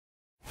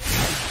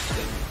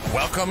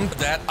Welcome to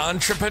That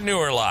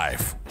Entrepreneur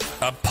Life,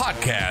 a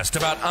podcast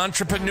about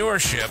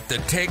entrepreneurship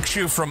that takes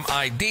you from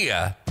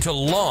idea to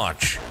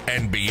launch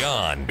and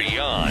beyond.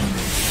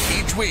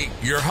 Each week,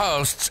 your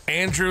hosts,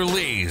 Andrew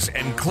Lees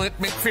and Clint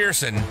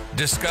McPherson,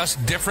 discuss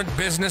different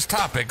business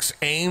topics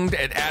aimed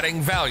at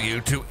adding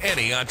value to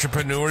any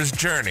entrepreneur's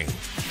journey.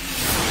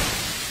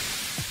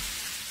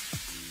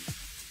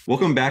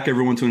 Welcome back,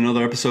 everyone, to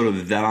another episode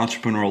of That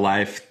Entrepreneur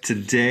Life.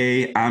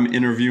 Today, I'm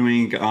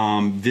interviewing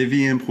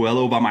Viviana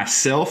Puello by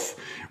myself,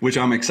 which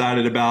I'm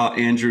excited about.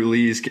 Andrew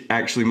Lees,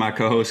 actually my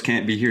co-host,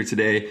 can't be here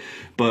today.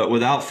 But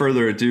without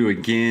further ado,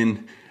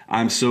 again,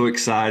 I'm so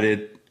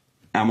excited.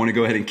 I want to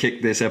go ahead and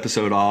kick this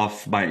episode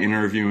off by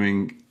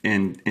interviewing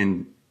and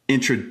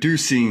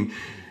introducing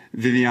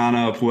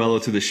Viviana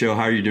Puello to the show.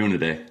 How are you doing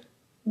today?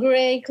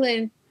 Great,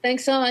 Clint.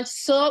 Thanks so much.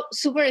 So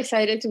super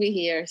excited to be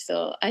here.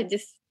 So I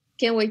just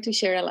can't wait to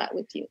share a lot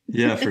with you.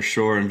 Yeah, for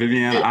sure. And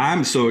Viviana,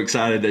 I'm so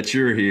excited that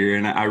you're here,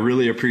 and I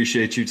really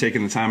appreciate you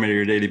taking the time out of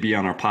your day to be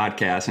on our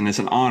podcast. And it's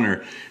an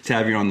honor to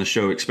have you on the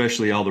show,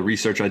 especially all the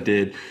research I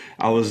did.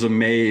 I was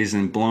amazed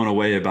and blown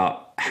away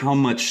about how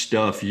much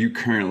stuff you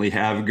currently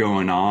have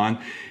going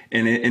on.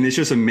 And it's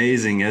just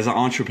amazing as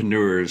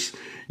entrepreneurs,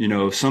 you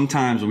know,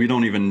 sometimes we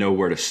don't even know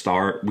where to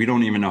start. We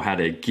don't even know how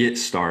to get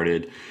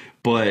started.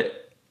 But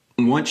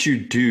once you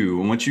do,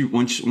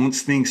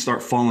 once things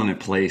start falling in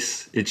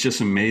place, it's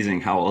just amazing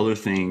how other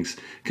things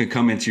can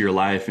come into your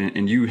life,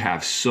 and you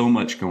have so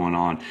much going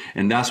on.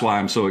 And that's why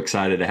I'm so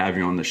excited to have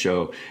you on the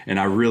show. And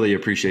I really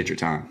appreciate your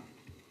time.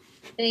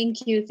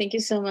 Thank you. Thank you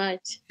so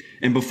much.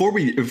 And before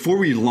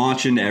we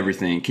launch into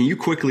everything, can you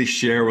quickly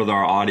share with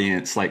our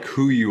audience like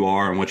who you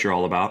are and what you're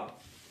all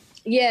about?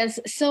 Yes.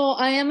 So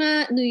I am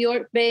a New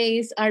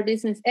York-based art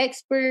business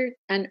expert,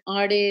 an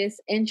artist,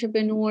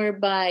 entrepreneur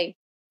by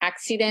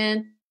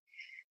accident,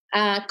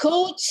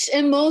 coach,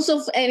 and most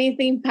of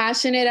anything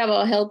passionate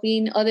about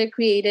helping other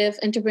creative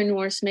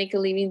entrepreneurs make a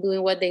living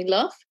doing what they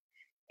love.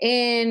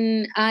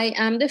 And I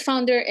am the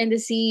founder and the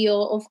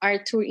CEO of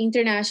ArtTour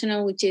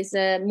International, which is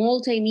a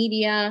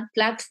multimedia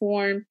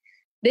platform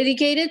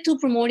dedicated to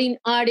promoting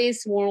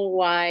artists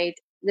worldwide.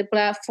 The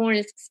platform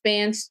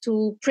expands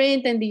to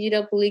print and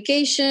digital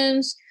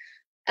publications,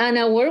 an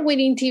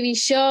award-winning TV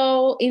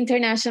show,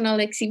 international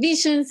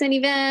exhibitions and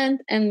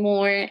events, and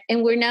more.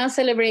 And we're now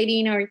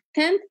celebrating our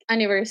 10th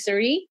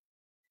anniversary,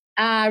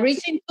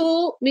 reaching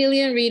 2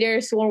 million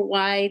readers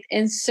worldwide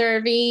and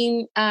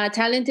serving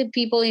talented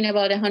people in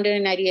about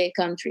 198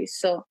 countries.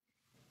 So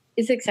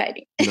it's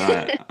exciting.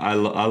 I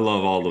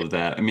love all of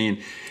that. I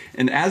mean,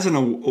 and as an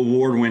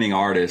award-winning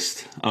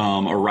artist,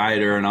 a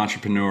writer, an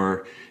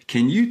entrepreneur,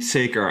 can you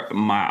take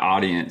my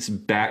audience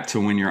back to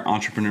when your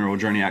entrepreneurial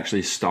journey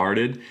actually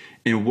started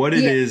and what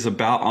it is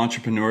about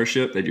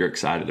entrepreneurship that you're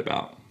excited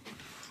about?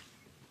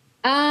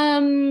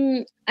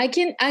 I'm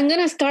going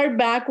to start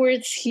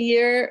backwards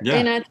here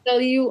and I'll tell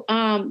you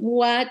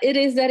what it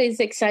is that is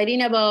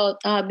exciting about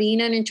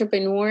being an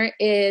entrepreneur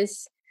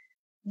is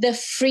the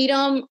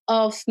freedom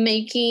of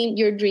making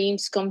your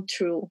dreams come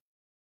true,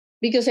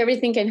 because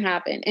everything can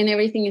happen and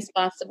everything is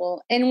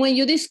possible. And when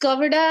you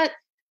discover that,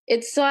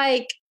 it's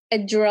like a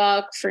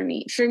drug for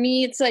me. For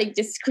me, it's like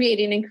just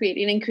creating and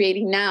creating and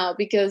creating now,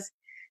 because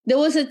there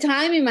was a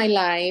time in my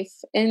life,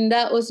 and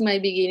that was my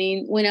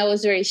beginning, when I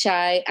was very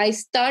shy. I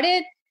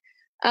started,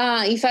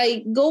 if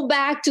I go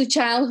back to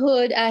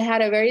childhood, I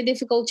had a very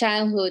difficult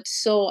childhood.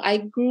 So I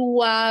grew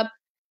up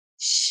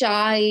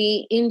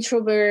shy,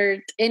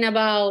 introvert. And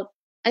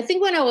I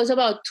think when I was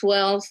about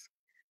 12,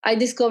 I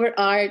discovered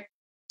art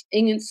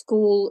in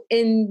school,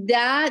 and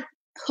that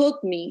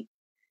hooked me.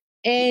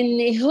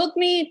 And it hooked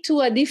me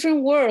to a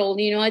different world.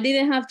 You know, I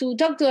didn't have to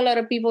talk to a lot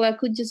of people. I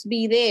could just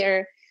be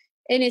there.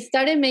 And it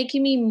started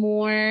making me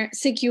more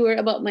secure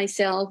about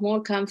myself,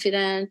 more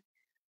confident.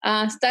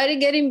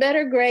 Started getting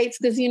better grades,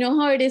 because you know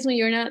how it is when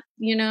you're not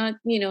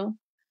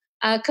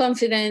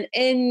confident.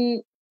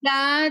 And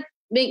that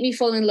made me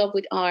fall in love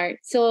with art.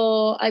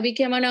 So I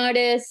became an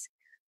artist.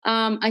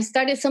 I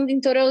started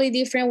something totally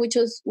different,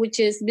 which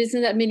is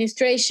business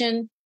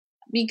administration,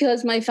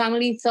 because my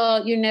family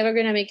thought you're never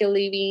going to make a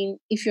living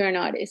if you're an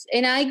artist.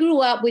 And I grew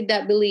up with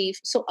that belief.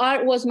 So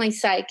art was my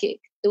sidekick.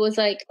 It was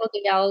like,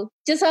 okay, I'll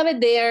just have it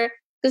there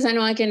because I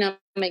know I cannot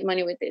make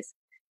money with this.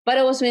 But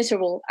I was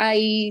miserable.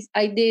 I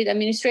did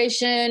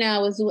administration.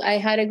 I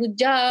had a good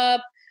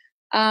job.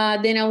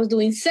 Then I was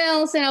doing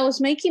sales and I was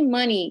making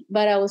money,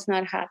 but I was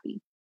not happy.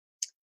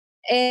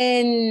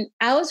 And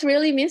I was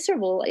really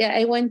miserable.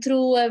 I went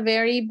through a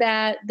very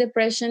bad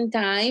depression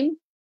time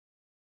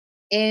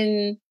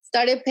and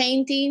started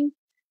painting.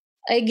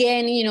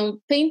 Again, you know,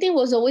 painting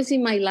was always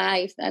in my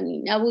life. I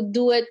mean, I would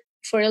do it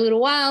for a little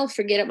while,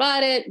 forget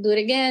about it, do it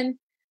again.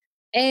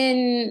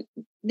 And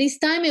this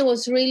time it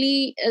was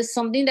really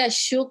something that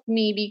shook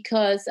me,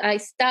 because I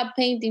stopped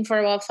painting for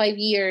about 5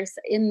 years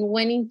and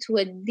went into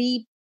a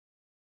deep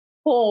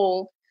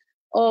hole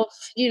of,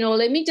 you know,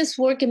 let me just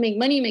work and make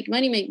money,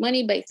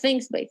 buy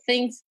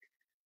things.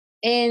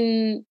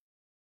 And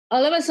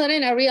all of a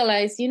sudden I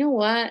realized, you know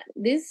what,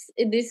 this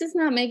is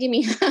not making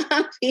me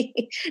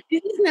happy.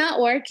 This is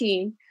not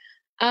working.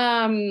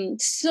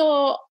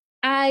 So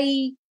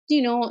I,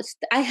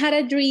 I had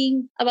a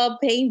dream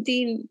about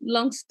painting,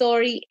 long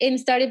story, and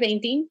started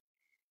painting.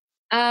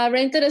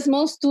 Rented a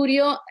small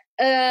studio.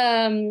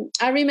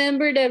 I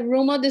remember the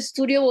room of the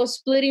studio was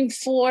split in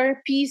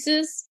 4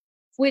 pieces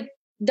with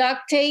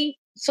duct tape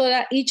so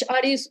that each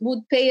artist would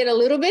pay it a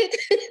little bit.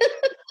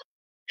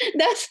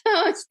 That's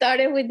how I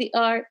started with the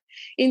art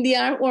in the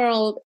art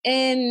world.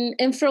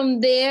 And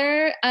from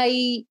there,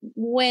 I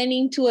went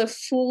into a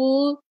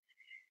full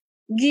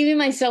giving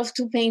myself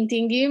to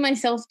painting, giving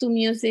myself to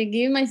music,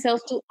 giving myself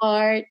to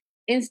art,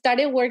 and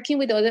started working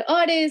with other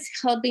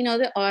artists, helping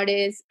other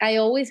artists. I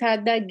always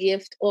had that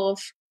gift of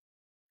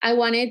I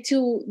wanted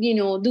to,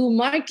 do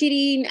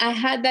marketing. I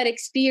had that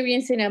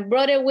experience and I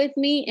brought it with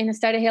me and I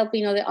started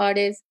helping other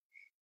artists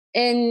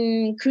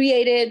and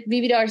created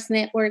Vivid Arts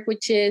Network,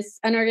 which is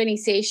an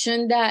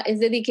organization that is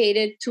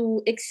dedicated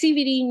to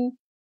exhibiting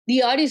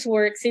the artist's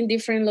works in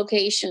different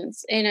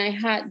locations. And I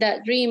had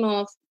that dream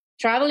of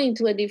traveling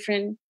to a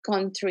different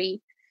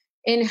country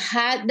and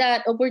had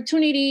that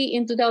opportunity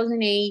in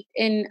 2008.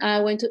 And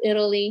I went to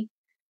Italy.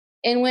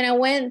 And when I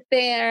went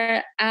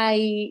there,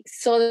 I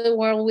saw the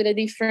world with a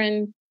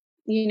different,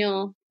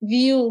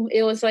 view.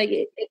 It was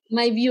like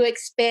my view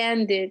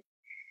expanded.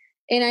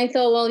 And I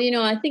thought, well,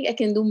 I think I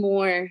can do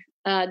more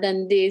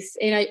than this.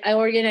 And I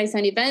organized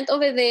an event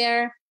over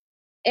there.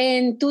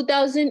 In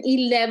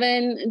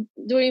 2011,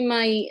 during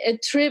my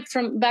trip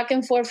from back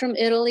and forth from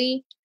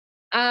Italy,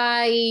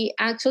 I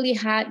actually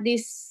had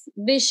this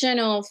vision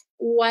of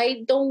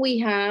why don't we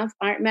have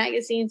art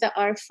magazines that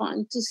are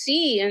fun to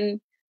see?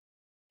 And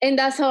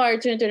that's how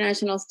ArtTour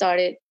International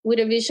started, with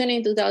a vision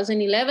in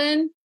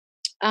 2011.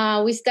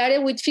 We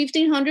started with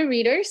 1,500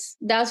 readers.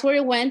 That's where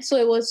it went. So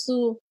it was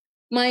to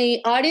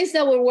my artists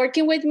that were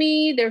working with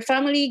me, their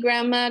family,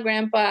 grandma,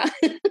 grandpa.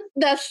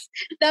 That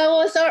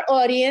was our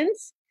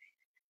audience.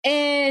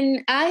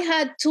 And I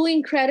had 2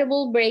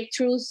 incredible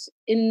breakthroughs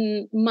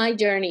in my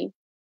journey.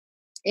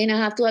 And I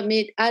have to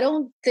admit, I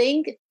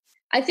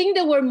think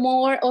they were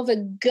more of a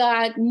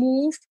God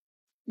move.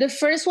 The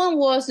first one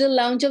was the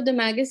launch of the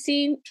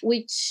magazine,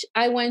 which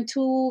I went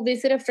to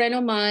visit a friend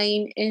of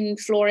mine in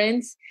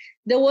Florence.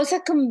 There was a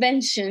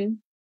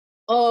convention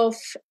of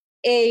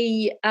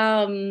a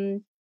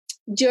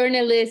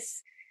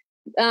journalists,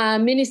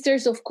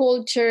 ministers of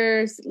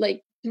cultures,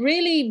 like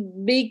really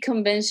big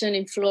convention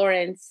in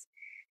Florence.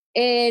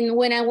 And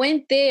when I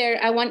went there,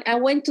 I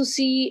went to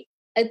see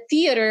a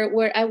theater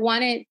where I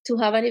wanted to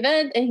have an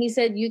event. And he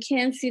said, you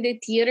can't see the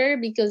theater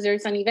because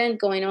there's an event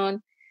going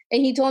on.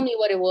 And he told me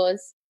what it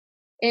was.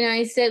 And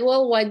I said,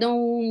 well, why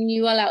don't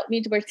you allow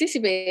me to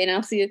participate and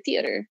I'll see the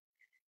theater?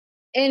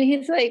 And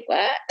he's like,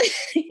 what?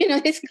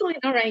 It's going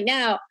on right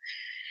now.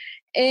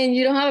 And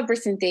you don't have a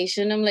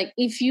presentation. I'm like,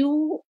 if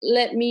you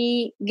let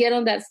me get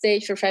on that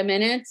stage for 5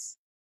 minutes,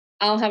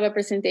 I'll have a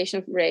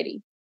presentation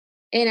ready.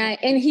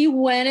 And he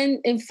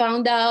went and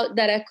found out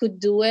that I could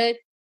do it.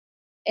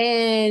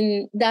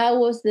 And that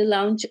was the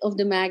launch of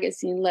the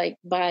magazine, like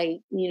by,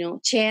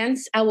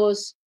 chance. I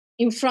was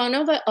in front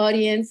of an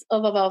audience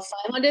of about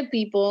 500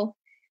 people.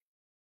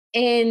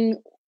 And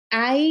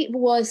I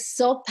was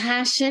so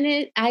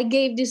passionate. I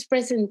gave this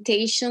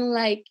presentation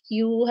like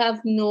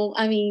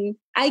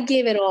I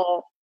gave it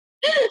all.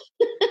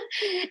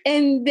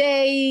 And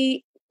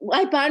I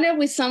partnered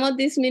with some of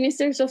these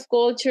ministers of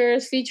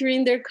cultures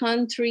featuring their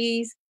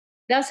countries.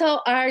 That's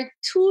how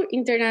ArtTour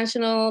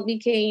International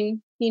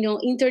became,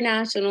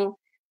 international.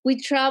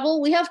 We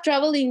have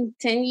traveled in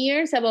 10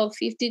 years, about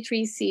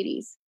 53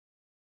 cities.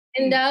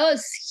 And that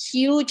was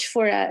huge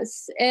for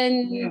us.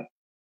 And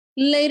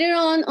later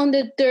on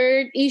the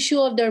 3rd issue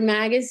of their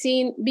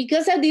magazine,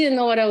 because I didn't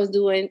know what I was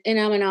doing and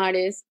I'm an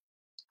artist,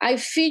 I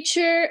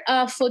featured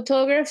a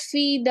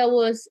photography that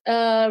was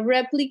a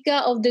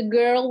replica of the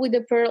girl with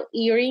the pearl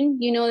earring,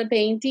 the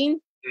painting.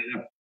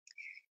 Mm-hmm.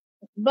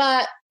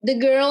 But the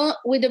girl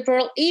with the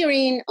pearl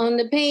earring on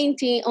the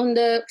painting, on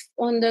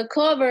the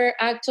cover,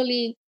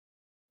 actually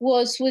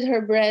was with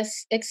her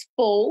breasts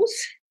exposed.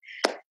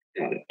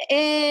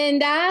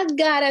 And that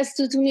got us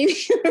to 2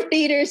 million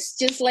readers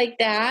just like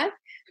that,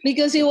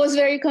 because it was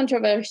very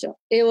controversial.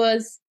 It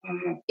was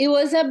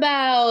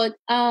about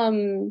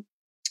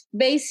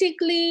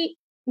basically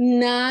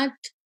not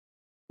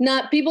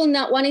people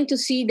not wanting to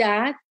see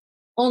that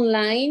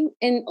online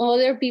and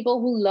other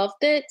people who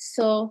loved it.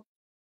 So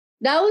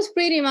that was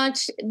pretty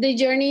much, the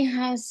journey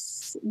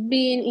has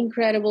been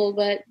incredible,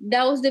 but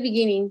that was the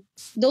beginning.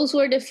 Those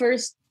were the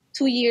first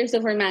 2 years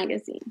of our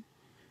magazine.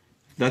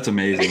 That's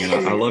amazing. And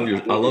I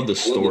love the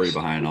story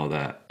behind all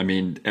that. I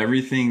mean,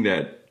 everything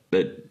that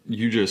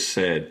you just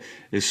said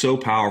is so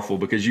powerful,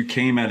 because you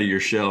came out of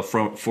your shell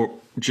from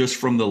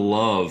the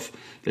love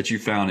that you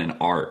found in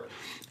art.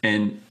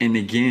 And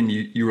again,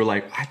 you were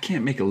like, I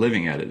can't make a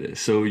living out of this.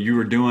 So you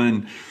were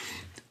doing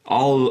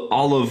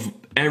all of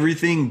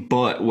everything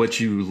but what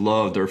you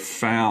loved, or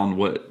found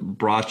what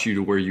brought you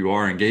to where you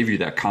are and gave you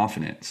that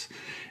confidence.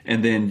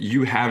 And then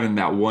you having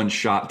that one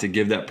shot to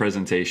give that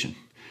presentation.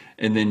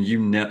 and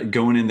then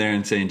going in there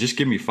and saying, just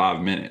give me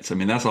 5 minutes. I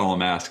mean, that's all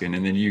I'm asking.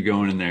 And then you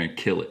going in there and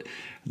kill it.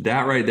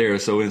 That right there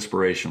is so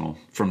inspirational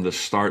from the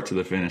start to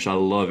the finish. I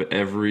love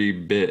every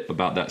bit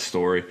about that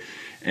story.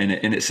 And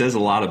it says a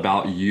lot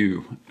about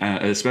you,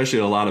 especially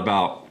a lot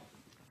about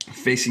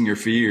facing your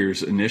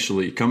fears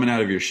initially, coming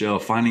out of your shell,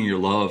 finding your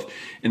love,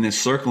 and then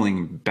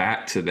circling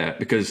back to that.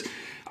 Because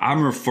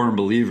I'm a firm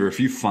believer, if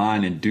you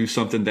find and do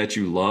something that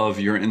you love,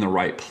 you're in the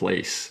right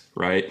place,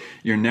 right?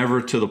 You're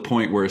never to the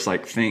point where it's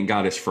like, thank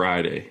God it's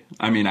Friday.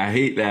 I mean, I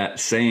hate that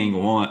saying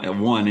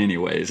one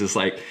anyways. It's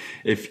like,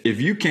 if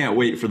you can't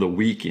wait for the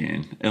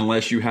weekend,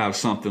 unless you have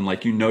something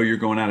like, you're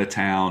going out of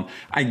town,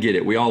 I get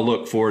it. We all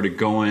look forward to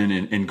going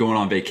and going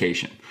on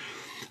vacation.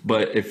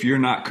 But if you're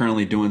not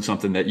currently doing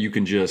something that you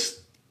can just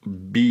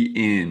be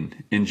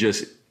in and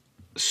just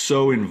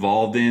so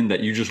involved in that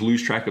you just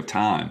lose track of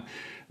time,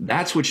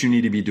 that's what you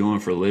need to be doing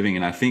for a living.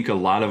 And I think a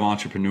lot of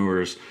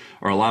entrepreneurs,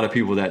 or a lot of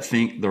people that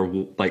think they're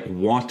like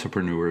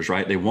want-preneurs,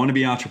 right? They want to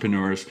be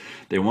entrepreneurs.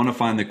 They want to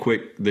find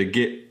the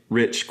get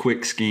rich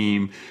quick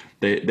scheme.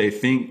 They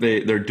think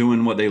they're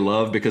doing what they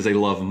love because they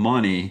love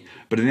money,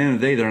 but at the end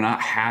of the day, they're not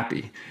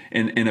happy.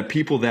 And the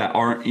people that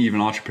aren't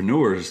even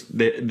entrepreneurs,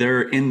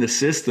 they're in the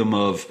system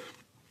of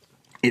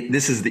it.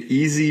 This is the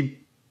easy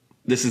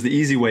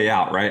way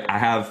out, right?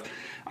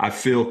 I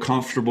feel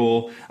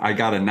comfortable. I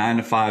got a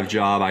 9-to-5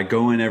 job. I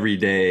go in every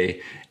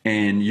day.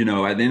 And,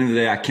 at the end of the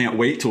day, I can't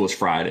wait till it's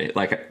Friday.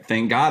 Like,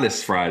 thank God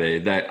it's Friday,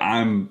 that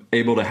I'm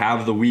able to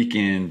have the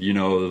weekend,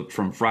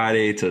 from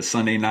Friday to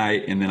Sunday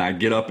night. And then I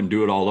get up and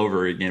do it all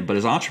over again. But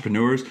as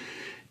entrepreneurs,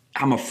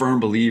 I'm a firm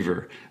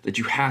believer that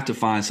you have to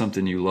find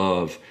something you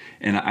love.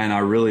 And I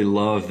really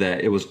love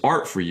that it was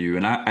art for you.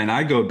 And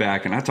I go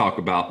back and I talk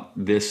about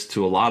this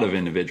to a lot of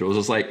individuals.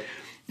 It's like,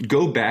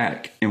 go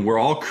back, and we're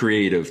all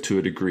creative to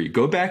a degree.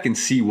 Go back and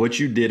see what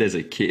you did as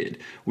a kid.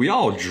 We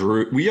all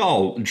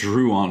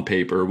drew on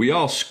paper. We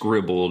all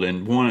scribbled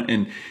and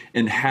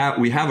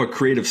we have a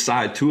creative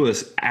side to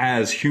us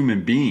as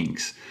human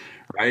beings,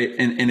 right?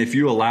 And if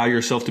you allow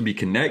yourself to be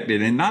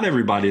connected, and not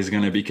everybody is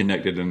going to be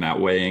connected in that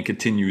way and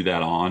continue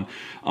that on.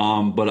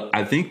 But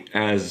I think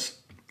as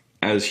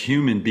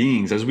human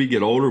beings, as we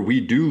get older, we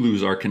do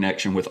lose our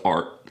connection with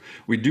art.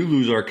 We do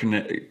lose our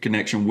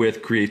connection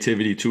with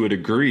creativity to a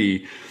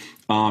degree.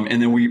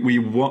 And then we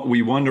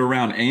wander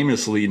around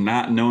aimlessly,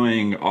 not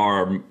knowing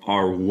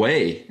our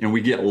way, and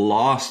we get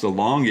lost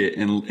along it.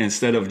 And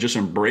instead of just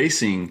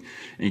embracing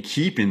and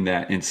keeping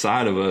that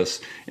inside of us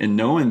and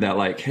knowing that,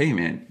 like, hey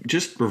man,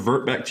 just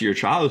revert back to your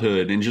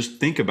childhood and just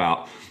think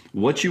about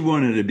what you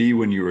wanted to be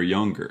when you were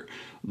younger.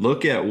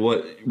 Look at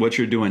what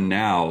you're doing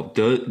now.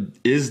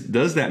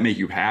 Does that make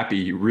you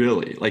happy?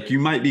 Really? Like, you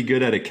might be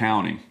good at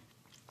accounting,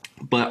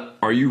 but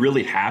are you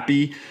really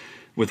happy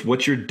with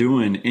what you're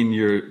doing in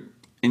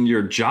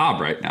your job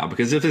right now?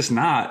 Because if it's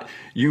not,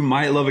 you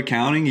might love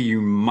accounting,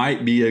 you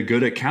might be a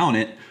good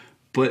accountant,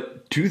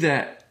 but do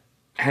that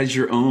as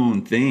your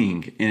own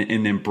thing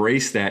and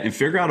embrace that and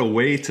figure out a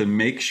way to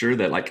make sure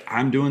that, like,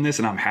 I'm doing this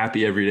and I'm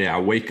happy every day. I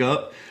wake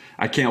up,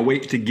 I can't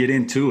wait to get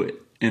into it.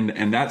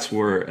 And that's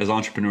where, as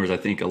entrepreneurs, I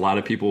think a lot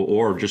of people,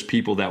 or just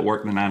people that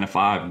work the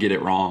 9-to-5, get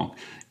it wrong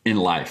in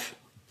life.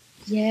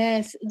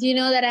 Yes. Do you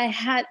know that I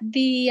had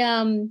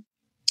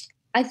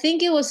I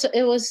think it was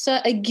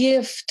a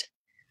gift.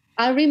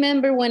 I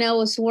remember when I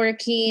was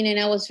working and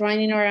I was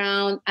running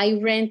around, I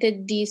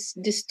rented the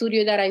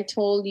studio that I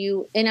told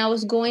you, and I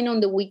was going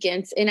on the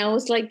weekends, and I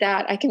was like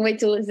that. I can wait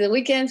till it's the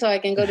weekend so I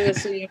can go to the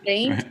studio and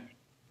paint. Right.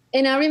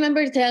 And I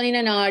remember telling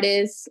an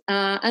artist,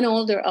 an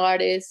older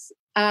artist,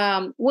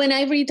 when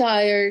I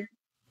retired,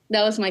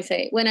 that was my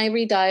say, when I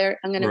retire,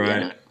 I'm going to be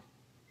an artist.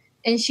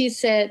 And she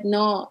said,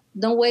 no,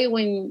 don't wait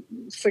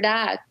for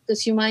that,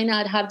 because you might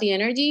not have the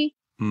energy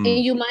and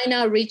you might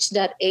not reach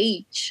that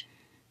age.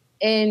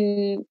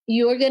 And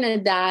you're going to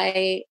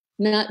die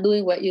not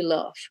doing what you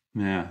love.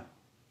 Yeah.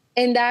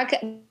 And that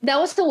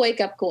was the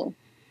wake-up call.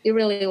 It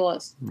really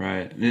was.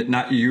 Right.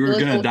 You were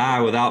going to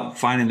die without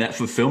finding that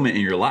fulfillment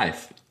in your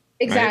life.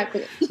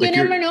 Exactly. Right? You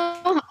never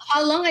know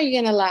how long are you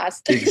going to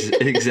last.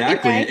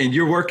 Exactly. Right? And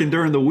you're working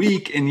during the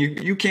week, and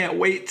you can't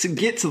wait to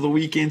get to the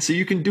weekend so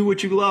you can do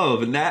what you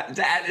love. And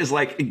that is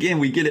like, again,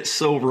 we get it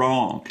so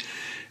wrong.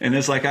 And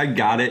it's like, I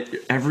got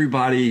it.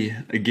 Everybody,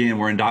 again,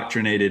 we're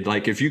indoctrinated.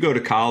 Like, if you go to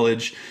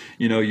college,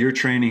 you're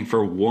training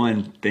for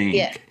one thing.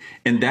 Yeah.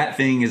 And that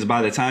thing is,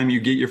 by the time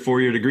you get your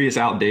 4-year degree, it's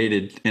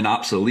outdated and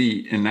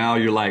obsolete. And now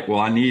you're like, well,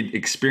 I need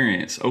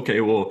experience.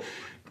 Okay, well,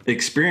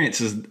 experience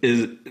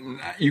is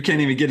you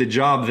can't even get a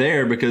job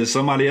there because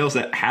somebody else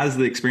that has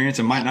the experience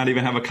and might not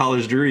even have a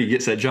college degree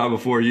gets that job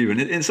before you.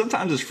 And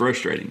sometimes it's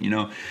frustrating,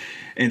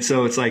 And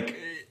so it's like,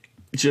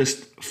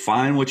 just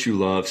find what you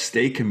love,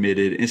 stay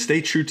committed, and stay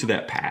true to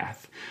that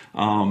path.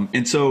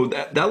 And so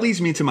that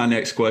leads me to my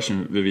next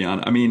question,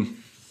 Viviana. I mean,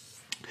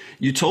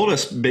 you told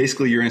us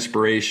basically your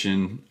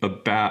inspiration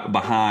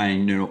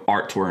behind,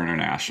 ArtTour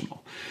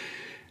International.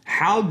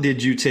 How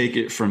did you take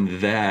it from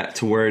that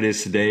to where it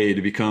is today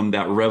to become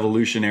that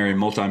revolutionary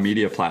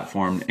multimedia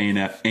platform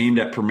aimed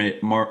at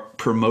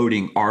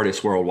promoting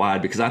artists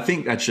worldwide? Because I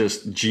think that's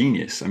just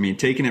genius. I mean,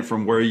 taking it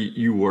from where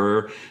you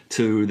were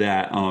to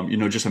that,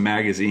 just a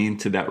magazine,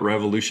 to that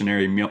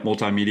revolutionary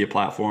multimedia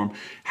platform.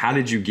 How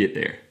did you get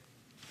there?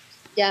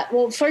 Yeah,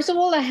 well, first of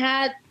all, I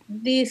had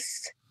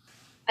this,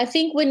 I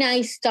think when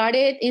I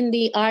started in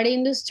the art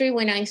industry,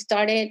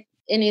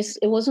 and it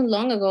wasn't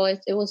long ago,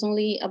 it was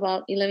only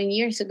about 11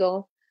 years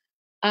ago,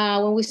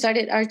 when we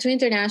started ArtTour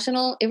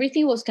International,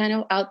 everything was kind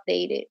of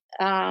outdated.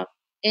 And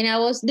I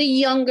was the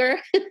younger,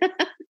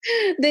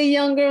 the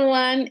younger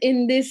one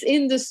in this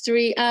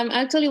industry. I'm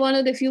actually one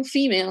of the few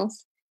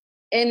females,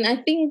 and I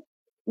think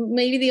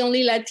maybe the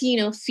only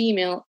Latino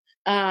female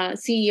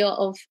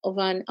CEO of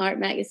an art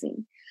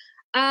magazine.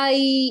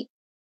 I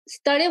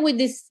started with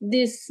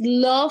this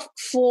love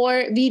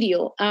for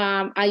video.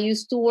 I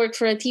used to work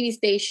for a TV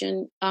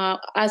station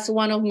as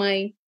one of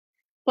my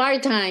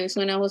part-times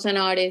when I was an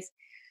artist.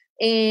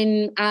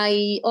 And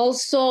I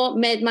also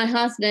met my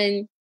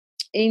husband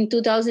in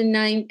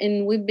 2009,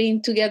 and we've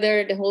been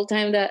together the whole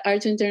time that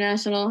ArtTour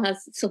International has.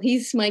 So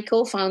he's my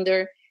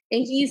co-founder,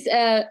 and he's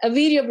a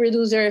video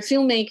producer, a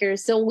filmmaker.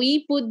 So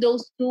we put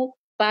those two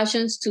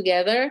passions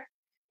together,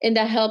 and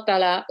that helped a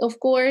lot, of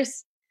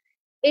course.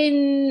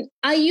 And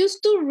I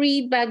used to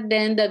read back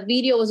then that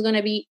video was going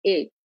to be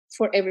it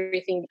for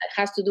everything that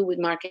has to do with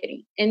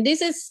marketing. And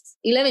this is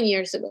 11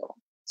 years ago.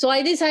 So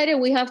I decided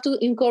we have to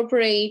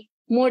incorporate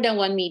more than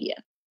one media.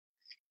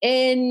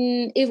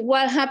 And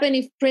what happened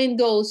if print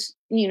goes,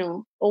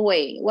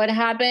 away? What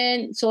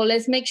happened? So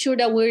let's make sure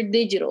that we're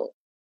digital.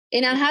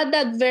 And I had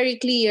that very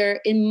clear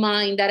in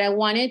mind, that I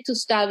wanted to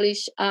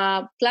establish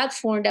a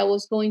platform that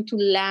was going to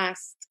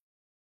last.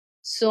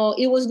 So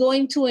it was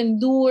going to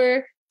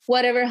endure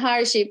whatever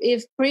hardship.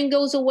 If print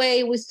goes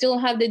away, we still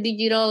have the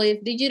digital.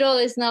 If digital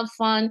is not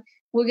fun,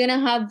 we're going to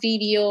have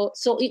video.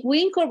 So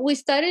we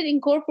started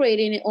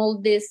incorporating all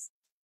this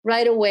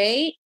right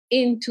away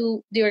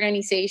into the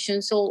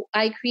organization. So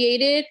I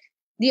created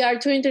the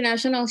ArtTour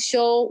International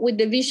show with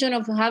the vision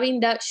of having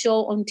that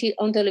show on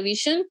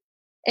television.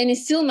 And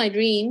it's still my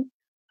dream.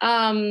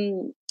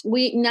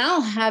 We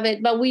now have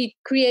it, but we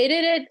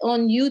created it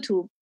on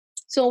YouTube.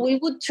 So we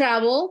would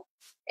travel.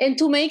 And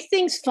to make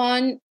things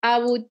fun, I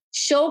would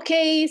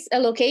showcase a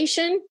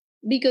location,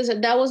 because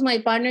that was my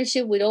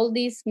partnership with all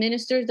these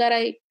ministers that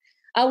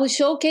I would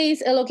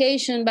showcase a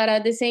location, but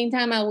at the same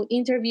time, I would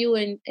interview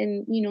and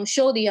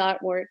show the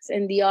artworks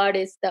and the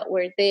artists that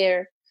were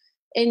there.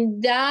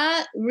 And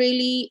that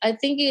really, I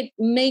think it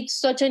made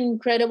such an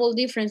incredible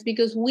difference,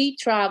 because we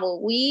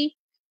travel. We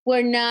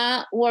were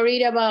not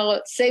worried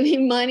about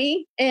saving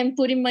money and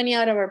putting money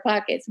out of our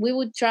pockets. We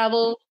would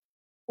travel.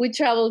 We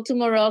traveled to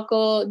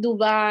Morocco,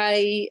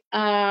 Dubai,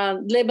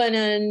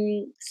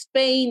 Lebanon,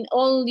 Spain,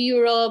 all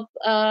Europe.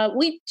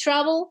 We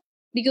traveled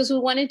because we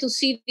wanted to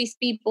see these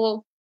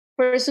people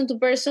person to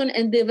person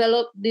and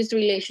develop this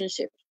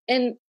relationship.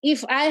 And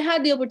if I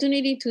had the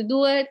opportunity to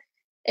do it,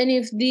 and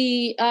if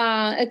the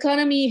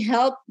economy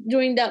helped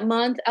during that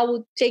month, I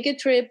would take a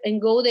trip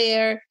and go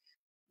there,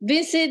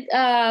 visit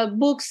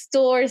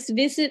bookstores,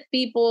 visit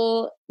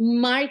people,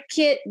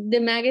 market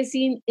the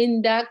magazine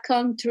in that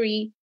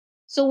country.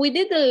 So we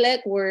did the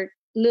legwork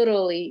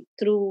literally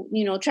through,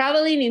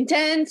 traveling in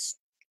tents.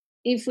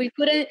 If we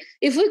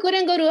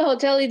couldn't go to a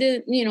hotel,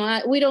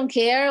 we don't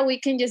care. We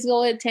can just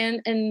go a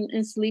tent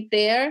and sleep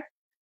there.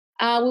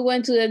 We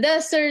went to the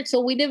desert.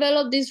 So we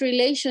developed these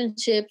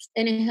relationships,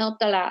 and it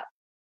helped a lot.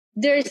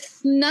 There's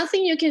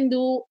nothing you can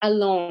do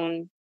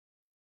alone.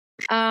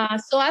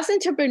 So as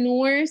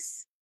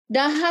entrepreneurs,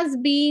 that has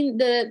been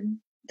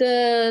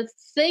the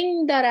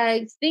thing that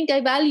I think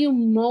I value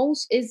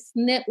most, is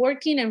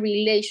networking and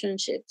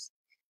relationships.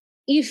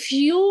 If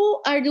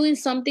you are doing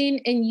something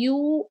and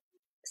you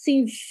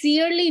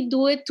sincerely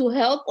do it to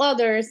help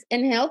others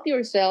and help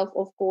yourself,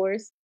 of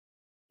course,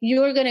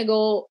 you're going to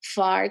go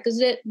far, because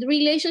the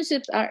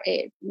relationships are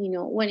it,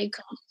 when it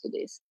comes to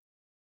this.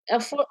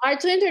 For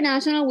ArtTour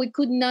International, we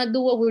could not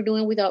do what we're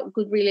doing without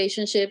good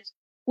relationships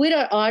with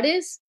our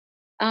artists.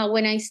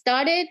 When I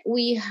started,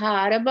 we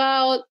had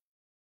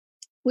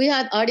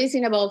artists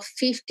in about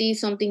 50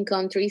 something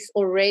countries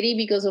already,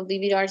 because of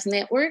VividArt's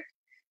network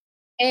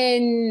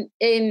and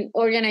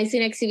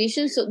organizing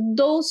exhibitions. So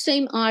those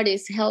same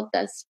artists helped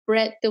us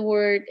spread the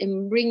word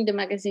and bring the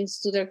magazines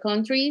to their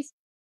countries.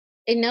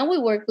 And now we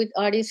work with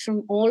artists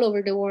from all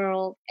over the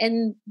world.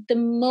 And the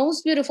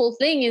most beautiful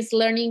thing is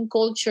learning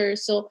culture.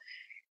 So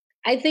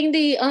I think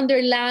the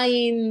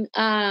underlying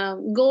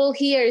goal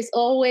here is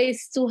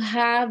always to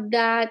have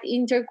that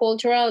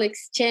intercultural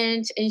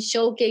exchange and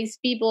showcase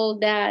people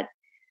that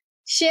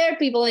share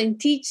people and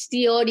teach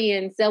the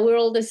audience that we're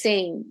all the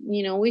same.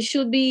 We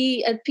should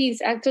be at peace.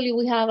 Actually,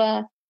 we have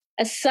a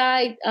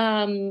side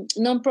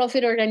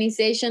nonprofit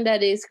organization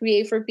that is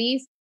Create for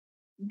Peace,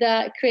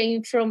 that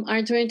came from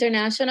ArtTour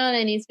International,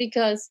 and it's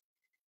because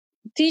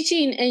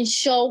teaching and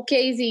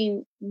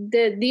showcasing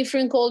the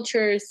different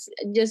cultures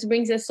just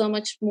brings us so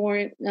much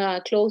more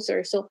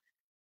closer. So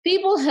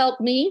people help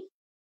me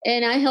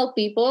and I help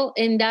people.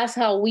 And that's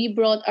how we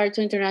brought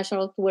ArtTour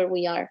International to where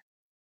we are.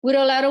 With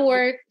a lot of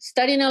work,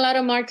 studying a lot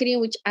of marketing,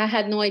 which I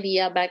had no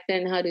idea back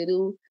then how to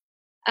do.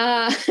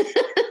 Uh,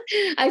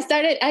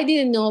 I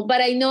didn't know,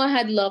 but I know I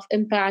had love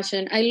and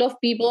passion. I love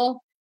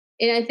people.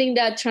 And I think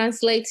that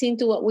translates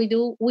into what we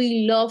do.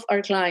 We love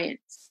our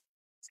clients.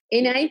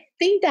 And I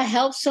think that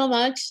helps so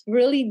much,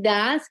 really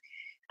does.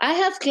 I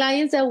have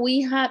clients that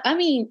we have,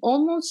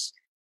 almost,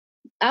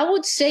 I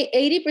would say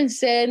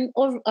 80%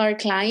 of our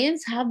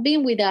clients have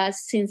been with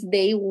us since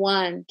day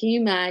one. Can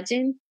you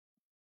imagine?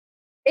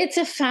 It's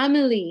a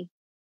family.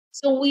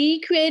 So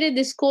we created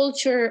this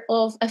culture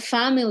of a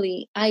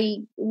family. I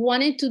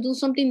wanted to do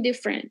something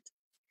different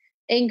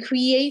and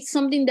create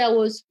something that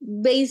was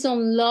based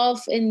on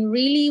love and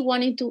really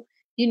wanting to,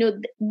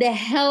 the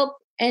help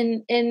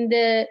and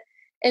the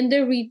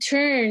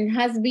return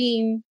has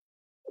been,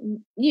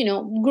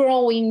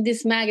 growing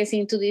this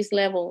magazine to this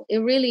level. It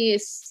really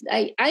is.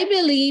 I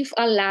believe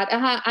a lot.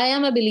 I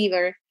am a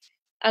believer.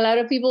 A lot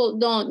of people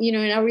don't,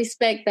 and I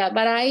respect that,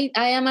 but I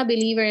am a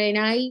believer, and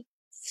I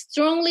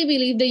strongly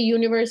believe the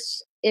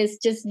universe is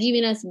just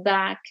giving us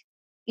back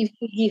if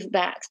we give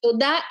back. So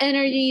that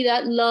energy,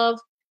 that love,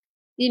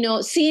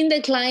 seeing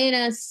the client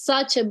as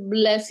such a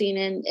blessing.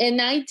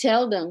 And I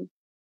tell them,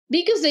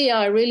 because they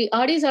are really,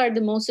 artists are the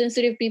most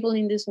sensitive people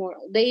in this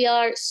world. They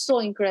are so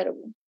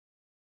incredible.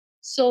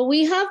 So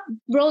we have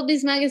brought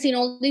this magazine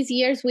all these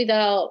years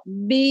without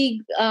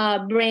big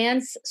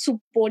brands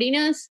supporting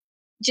us,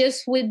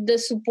 just with the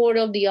support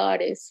of the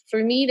artists.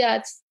 For me,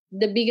 that's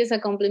the biggest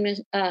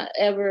accomplishment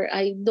ever.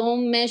 I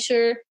don't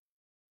measure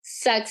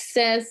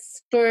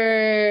success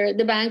per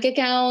the bank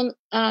account,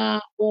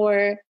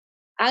 or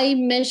I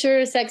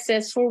measure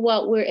success for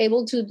what we're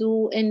able to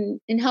do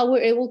and how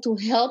we're able to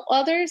help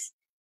others.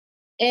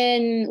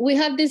 And we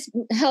have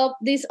help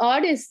these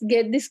artists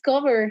get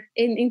discovered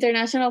in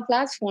international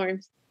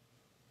platforms.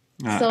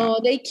 So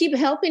they keep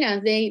helping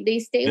us. They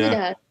stay with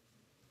us.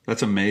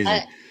 That's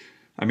amazing.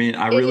 I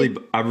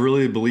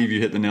really believe you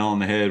hit the nail on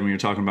the head when you're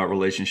talking about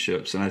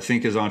relationships. And I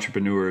think as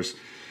entrepreneurs,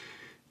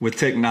 with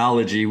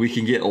technology, we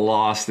can get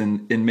lost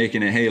in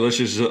making it, hey, let's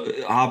just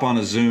hop on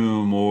a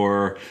Zoom,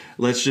 or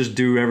let's just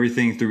do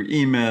everything through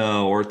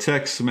email or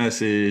text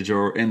message.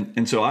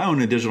 And so I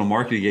own a digital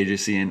marketing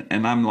agency,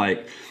 and I'm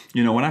like,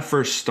 when I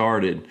first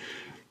started,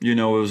 it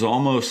was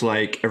almost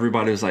like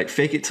everybody was like,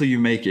 fake it till you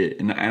make it.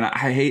 And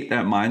I hate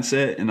that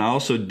mindset. And I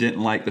also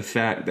didn't like the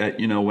fact that,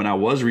 when I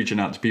was reaching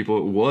out to people,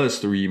 it was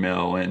through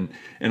email. And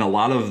a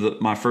lot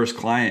of my first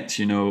clients,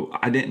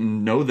 I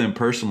didn't know them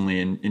personally.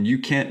 And you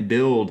can't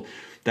build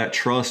that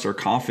trust or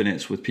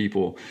confidence with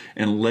people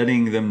and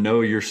letting them know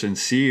you're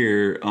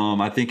sincere.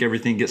 I think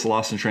everything gets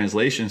lost in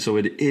translation. So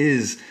it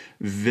is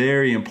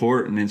very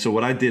important. And so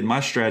what I did,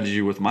 my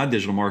strategy with my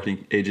digital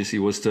marketing agency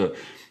was to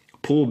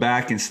pull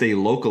back and stay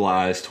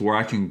localized to where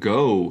I can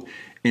go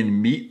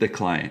and meet the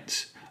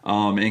clients,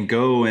 and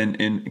go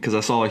and because I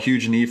saw a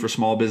huge need for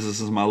small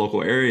businesses in my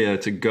local area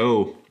to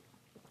go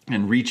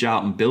and reach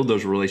out and build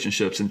those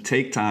relationships and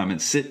take time and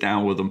sit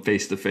down with them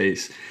face to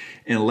face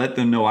and let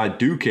them know I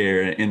do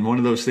care. And one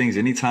of those things,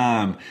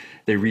 anytime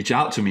they reach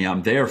out to me,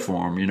 I'm there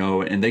for them,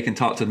 and they can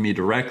talk to me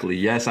directly.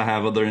 Yes, I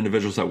have other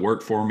individuals that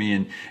work for me,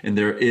 and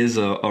there is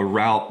a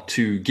route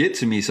to get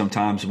to me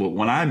sometimes. But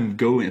when I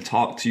go and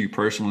talk to you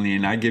personally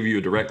and I give you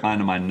a direct line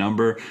to my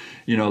number,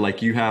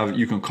 like you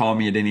can call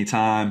me at any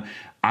time.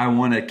 I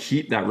want to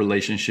keep that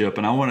relationship,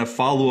 and I want to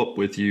follow up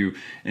with you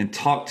and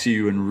talk to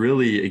you. And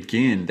really,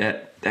 again,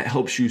 that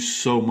helps you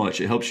so much.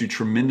 It helps you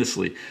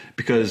tremendously,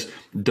 because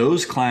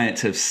those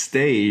clients have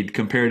stayed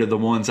compared to the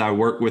ones I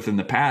worked with in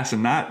the past.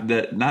 And not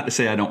to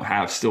say I don't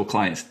have still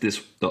clients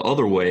the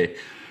other way,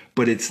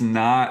 but it's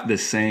not the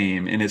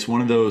same. And it's one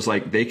of those,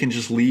 like, they can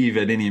just leave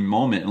at any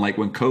moment. And like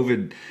when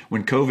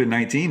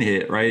COVID-19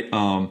 hit, right?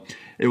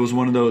 It was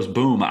one of those,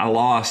 boom, I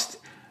lost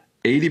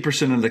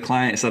 80% of the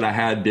clients that I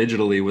had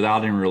digitally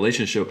without any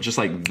relationship, just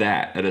like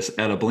that,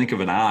 at a blink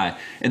of an eye.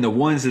 And the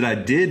ones that I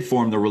did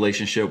form the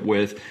relationship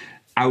with,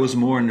 I was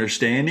more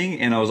understanding,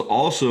 and I was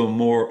also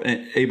more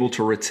able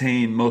to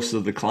retain most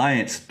of the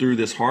clients through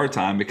this hard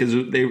time, because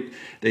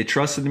they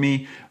trusted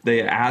me.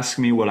 They asked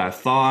me what I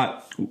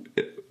thought.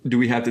 Do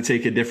we have to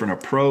take a different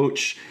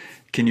approach?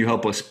 Can you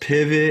help us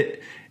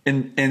pivot?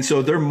 And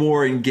so they're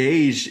more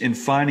engaged in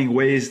finding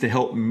ways to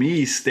help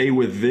me stay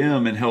with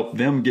them and help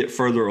them get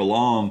further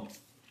along.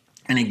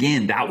 And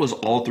again, that was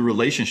all through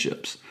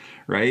relationships,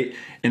 right?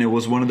 And it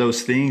was one of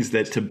those things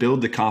that to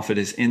build the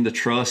confidence in the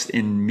trust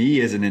in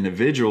me as an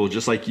individual,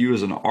 just like you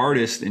as an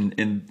artist,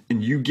 and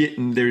you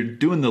getting there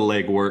doing the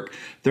legwork,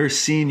 they're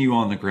seeing you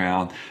on the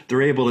ground.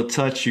 They're able to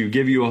touch you,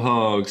 give you a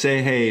hug,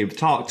 say, hey,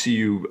 talk to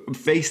you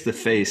face to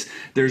face.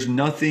 There's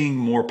nothing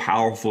more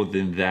powerful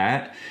than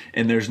that.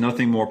 And there's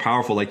nothing more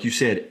powerful. Like you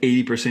said,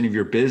 80% of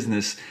your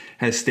business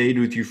has stayed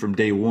with you from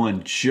day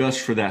one,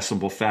 just for that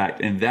simple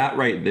fact. And that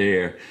right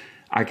there,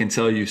 I can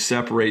tell you,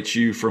 separates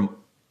you from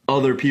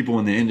other people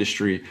in the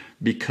industry,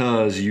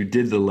 because you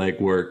did the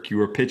legwork, you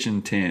were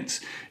pitching tents,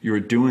 you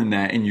were doing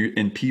that,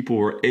 and people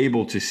were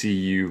able to see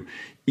you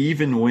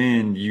even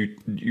when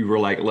you were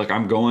like, look,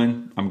 I'm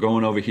going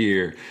over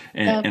here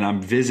and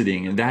I'm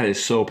visiting, and that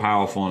is so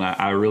powerful. And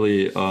I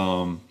really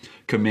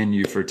commend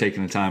you for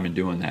taking the time and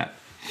doing that.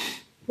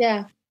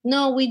 Yeah,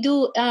 no, we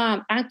do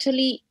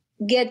actually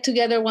get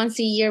together once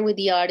a year with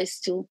the artists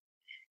too.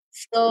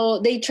 So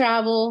they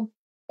travel,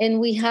 and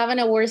we have an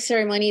award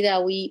ceremony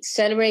that we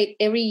celebrate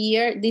every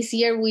year. This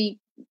year we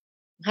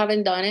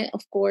haven't done it,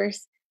 of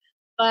course,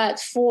 but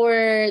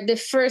for the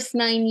first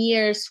 9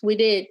 years we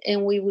did,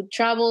 and we would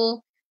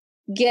travel,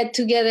 get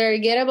together,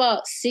 get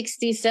about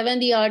 60,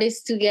 70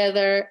 artists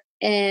together,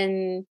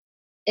 and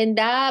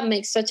that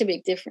makes such a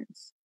big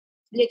difference.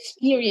 The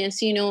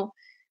experience,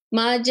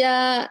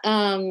 Maja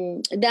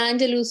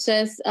D'Angelo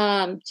says,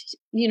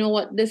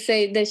 what they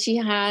say that she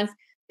has.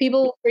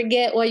 People will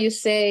forget what you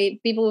say.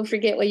 People will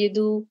forget what you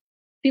do.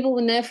 People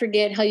will never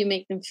forget how you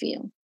make them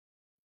feel.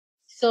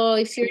 So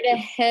if you're the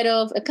head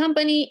of a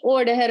company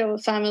or the head of a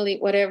family,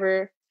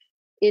 whatever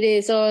it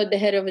is, or the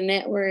head of a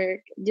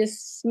network,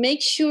 just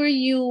make sure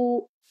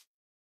you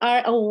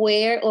are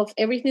aware of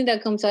everything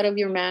that comes out of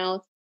your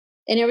mouth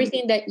and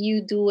everything that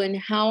you do, and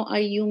how are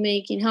you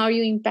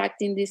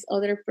impacting this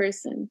other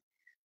person.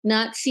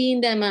 Not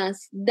seeing them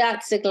as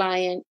that's the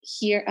client.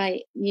 Here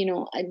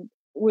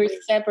we're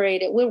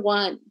separated. We're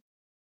one.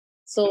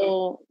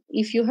 So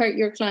if you hurt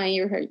your client,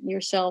 you're hurting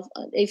yourself.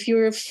 If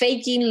you're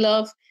faking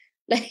love,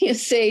 like you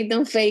say,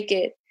 don't fake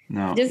it.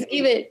 No. Just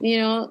give it.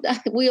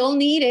 We all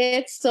need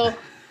it. So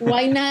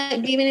why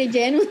not giving it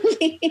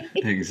genuinely?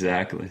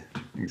 Exactly.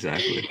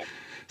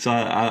 So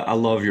I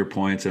love your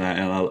points, and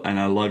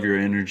I love your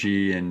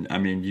energy, and I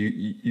mean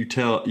you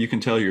can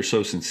tell you're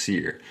so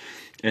sincere.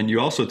 And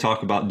you also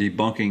talk about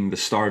debunking the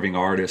starving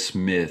artist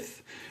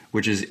myth,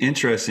 which is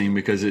interesting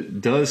because it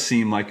does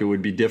seem like it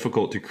would be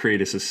difficult to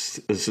create a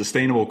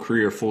sustainable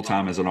career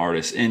full-time as an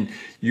artist. And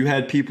you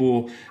had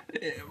people,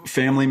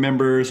 family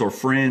members or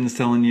friends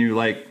telling you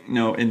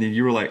and then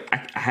you were like,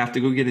 I have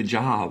to go get a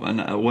job,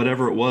 and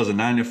whatever it was, a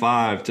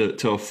 9-to-5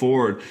 to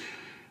afford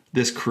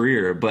this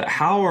career. But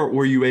how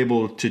were you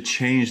able to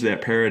change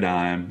that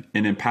paradigm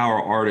and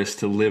empower artists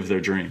to live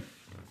their dream?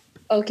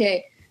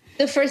 Okay.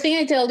 The first thing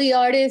I tell the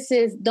artists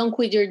is don't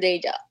quit your day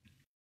job,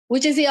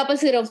 which is the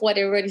opposite of what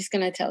everybody's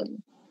going to tell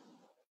you.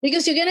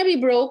 Because you're going to be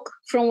broke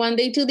from one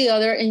day to the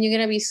other, and you're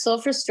going to be so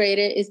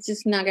frustrated. It's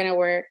just not going to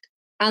work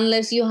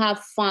unless you have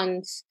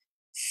funds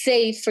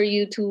saved for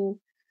you to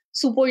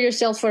support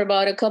yourself for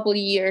about a couple of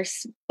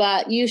years.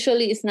 But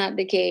usually it's not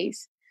the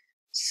case.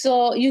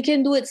 So you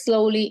can do it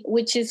slowly,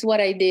 which is what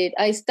I did.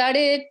 I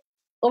started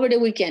over the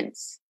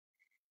weekends.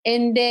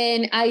 And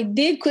then I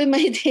did quit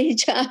my day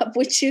job,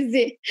 which is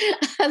the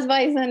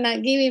advice I'm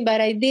not giving,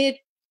 but I did.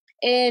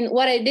 And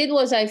what I did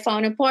was I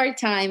found a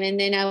part-time, and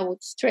then I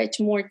would stretch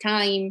more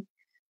time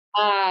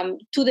to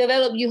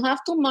develop. You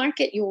have to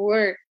market your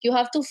work. You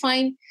have to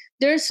find,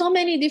 there are so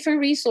many different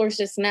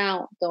resources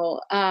now, though,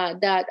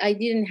 that I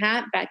didn't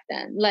have back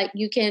then. Like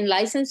you can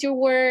license your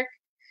work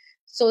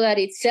so that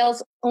it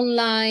sells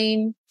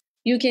online.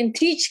 You can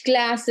teach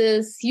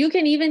classes. You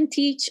can even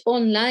teach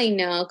online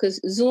now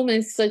because Zoom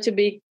is such a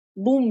big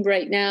boom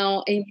right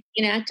now, and you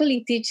can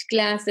actually teach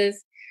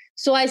classes.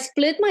 So I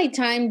split my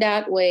time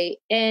that way.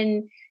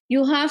 And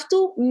you have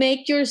to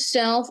make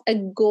yourself a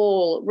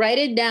goal. Write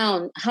it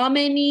down. How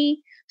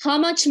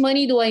much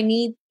money do I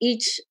need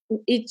each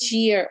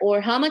year,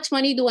 or how much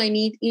money do I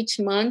need each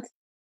month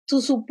to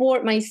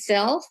support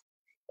myself?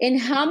 And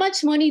how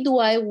much money do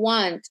I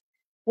want?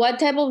 What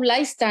type of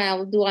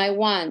lifestyle do I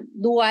want?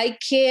 Do I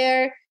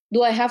care?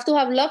 Do I have to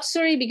have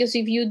luxury? Because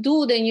if you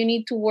do, then you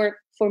need to work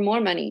for more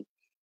money.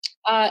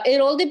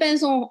 It all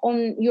depends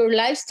on your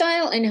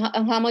lifestyle and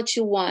how much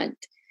you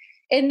want.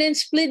 And then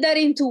split that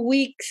into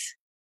weeks.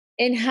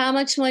 And how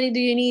much money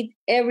do you need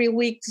every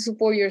week to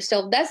support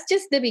yourself? That's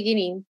just the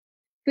beginning.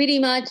 Pretty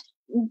much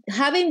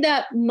having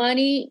that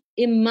money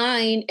in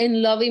mind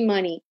and loving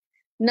money.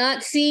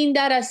 Not seeing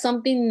that as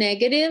something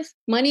negative.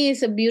 Money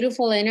is a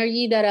beautiful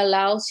energy that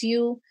allows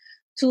you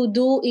to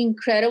do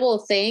incredible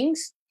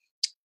things.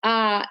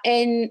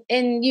 And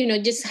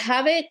just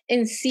have it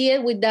and see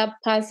it with that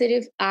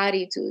positive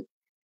attitude.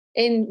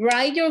 And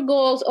write your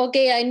goals.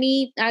 Okay, I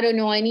need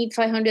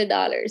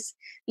 $500.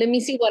 Let me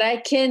see what I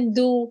can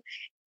do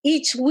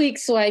each week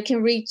so I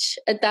can reach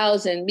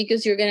 1,000,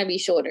 because you're going to be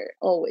shorter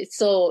always.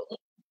 So,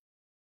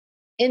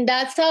 and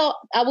that's how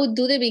I would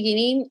do the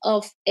beginning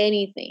of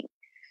anything.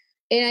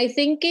 And I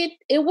think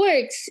it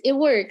works. It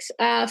works.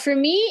 For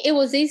me, it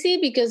was easy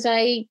because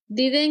I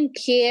didn't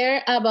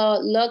care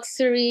about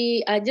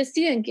luxury. I just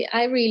didn't care.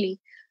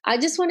 I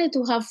just wanted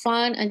to have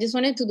fun. I just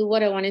wanted to do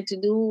what I wanted to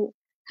do,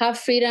 have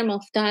freedom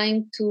of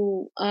time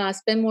to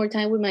spend more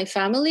time with my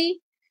family.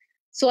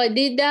 So I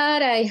did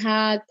that. I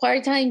had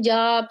part-time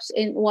jobs,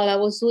 and while I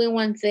was doing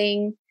one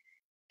thing,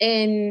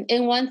 and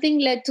one thing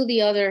led to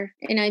the other,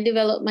 and I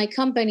developed my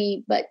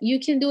company. But you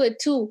can do it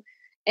too.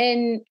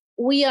 And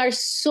we are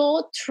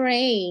so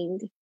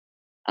trained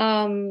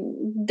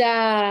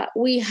that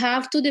we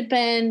have to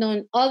depend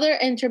on other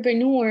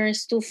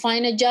entrepreneurs to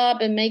find a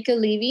job and make a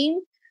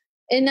living.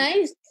 And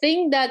I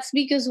think that's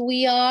because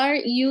we are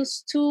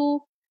used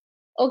to,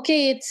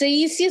 okay, it's the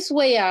easiest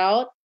way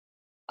out.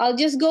 I'll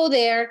just go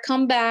there,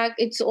 come back,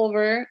 it's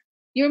over.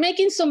 You're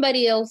making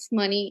somebody else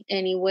money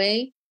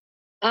anyway.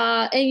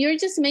 And you're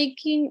just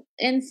making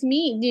ends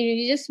meet.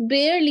 You're just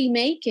barely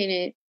making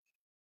it.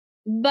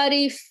 But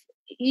if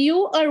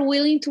you are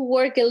willing to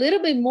work a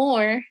little bit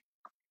more,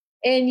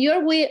 and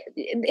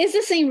it's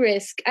the same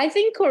risk. I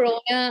think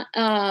Corona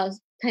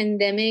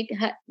pandemic,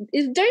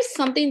 if there's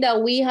something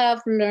that we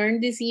have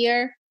learned this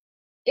year,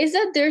 is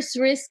that there's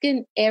risk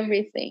in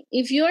everything.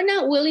 If you're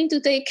not willing to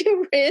take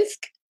a risk,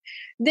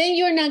 then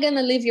you're not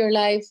gonna live your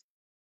life,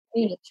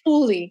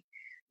 fully,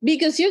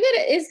 because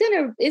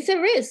it's a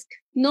risk.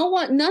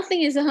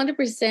 Nothing is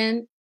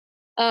 100%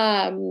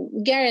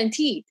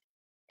 guaranteed,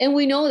 and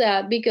we know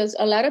that because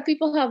a lot of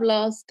people have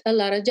lost a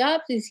lot of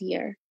jobs this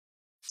year.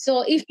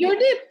 So if you're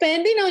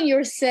depending on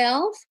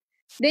yourself,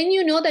 then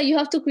you know that you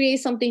have to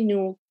create something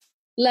new,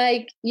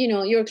 like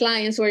your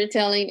clients were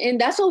telling, and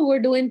that's what we're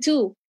doing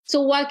too.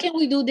 So what can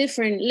we do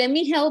different? Let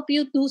me help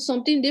you do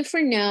something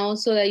different now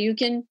so that you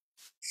can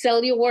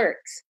sell your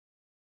works.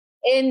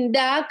 And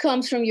that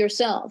comes from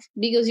yourself,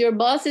 because your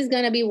boss is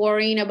going to be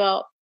worrying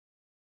about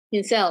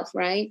himself,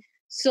 right?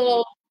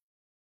 So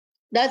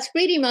that's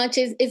pretty much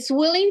it. It's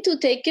willing to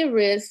take a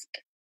risk,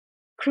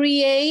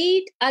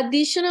 create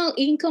additional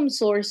income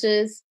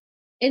sources,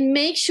 and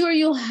make sure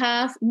you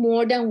have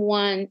more than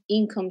one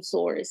income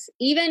source.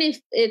 Even if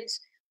it's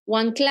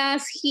one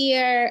class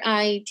here,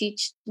 I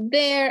teach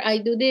there, I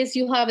do this,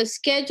 you have a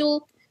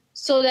schedule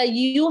so that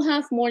you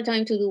have more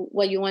time to do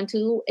what you want to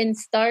do and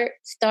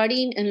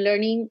starting and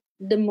learning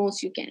the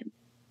most you can.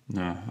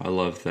 No, I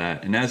love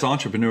that. And as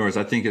entrepreneurs,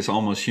 I think it's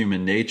almost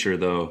human nature,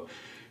 though,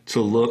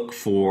 to look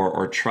for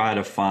or try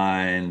to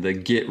find the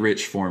get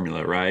rich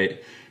formula,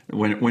 right?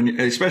 When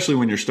especially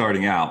when you're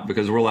starting out,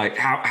 because we're like,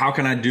 how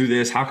can I do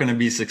this? How can I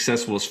be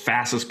successful as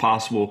fast as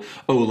possible?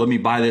 Oh, let me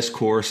buy this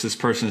course. This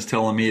person is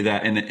telling me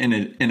that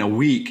in a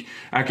week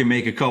I can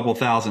make a couple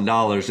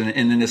 $1,000s,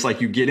 and then it's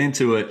like you get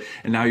into it,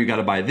 and now you got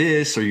to buy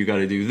this or you got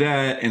to do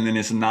that, and then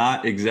it's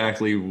not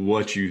exactly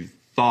what you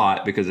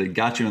thought because it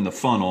got you in the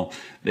funnel.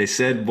 They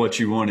said what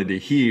you wanted to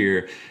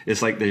hear.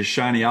 It's like the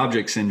shiny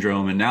object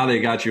syndrome, and now they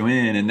got you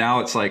in, and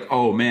now it's like,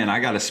 oh man, I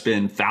got to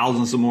spend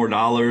thousands of more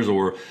dollars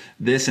or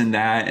this and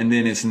that, and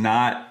then it's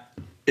not,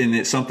 and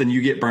it's something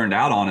you get burned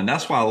out on. And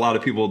that's why a lot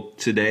of people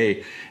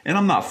today, and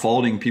I'm not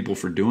faulting people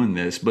for doing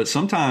this, but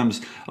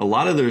sometimes a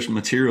lot of their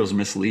material is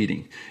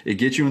misleading. It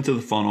gets you into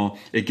the funnel,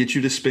 it gets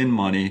you to spend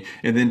money,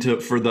 and then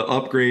for the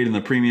upgrade and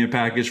the premium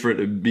package for it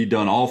to be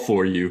done all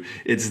for you,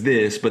 it's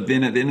this. But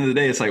then at the end of the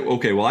day, it's like,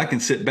 okay, well, I can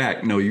sit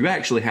back. No, you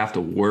actually have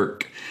to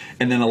work.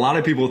 And then a lot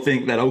of people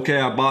think that, okay,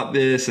 I bought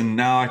this and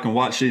now I can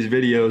watch these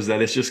videos,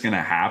 that it's just going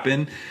to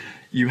happen.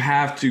 You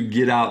have to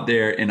get out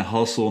there and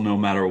hustle no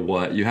matter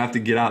what. You have to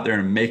get out there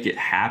and make it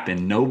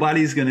happen.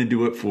 Nobody's going to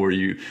do it for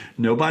you.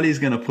 Nobody's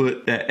going to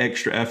put that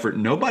extra effort.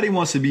 Nobody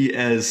wants to be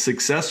as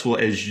successful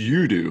as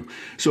you do.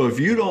 So if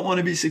you don't want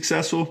to be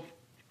successful,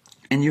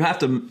 and you have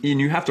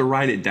to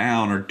write it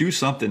down or do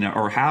something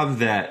or have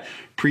that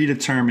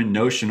predetermined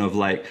notion of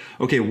like,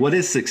 okay, what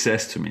is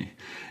success to me?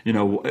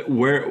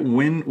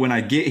 When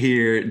I get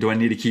here, do I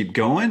need to keep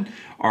going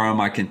or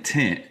am I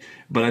content?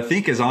 But I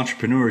think as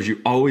entrepreneurs, you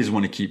always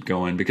want to keep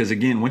going, because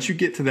again, once you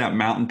get to that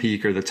mountain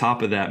peak or the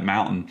top of that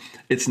mountain,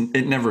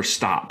 it never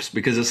stops,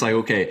 because it's like,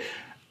 okay,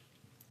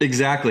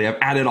 exactly, I've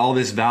added all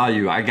this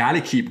value, I got to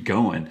keep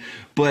going.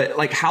 But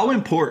like, how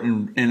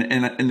important,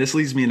 and this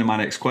leads me into my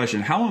next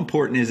question, how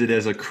important is it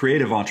as a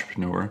creative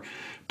entrepreneur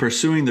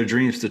pursuing their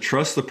dreams to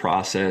trust the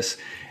process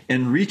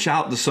and reach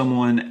out to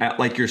someone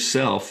like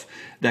yourself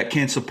that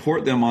can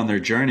support them on their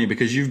journey,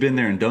 because you've been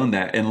there and done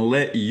that, and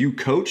let you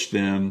coach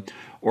them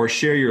or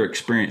share your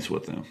experience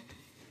with them?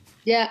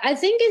 Yeah, I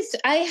think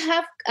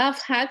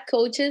I've had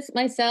coaches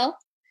myself.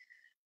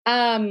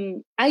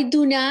 I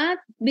do not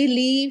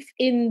believe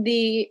in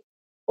the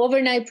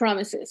overnight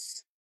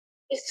promises.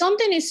 If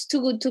something is too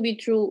good to be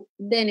true,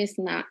 then it's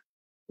not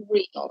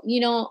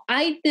real.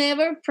 I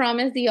never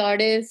promise the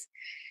artist,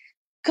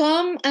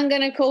 come, I'm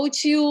going to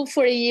coach you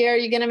for a year,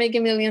 you're going to make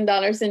 $1 million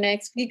the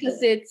next,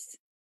 because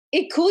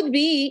it could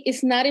be,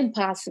 it's not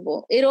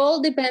impossible. It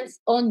all depends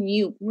on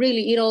you.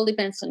 Really, it all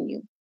depends on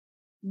you.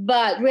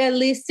 But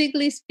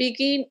realistically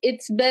speaking,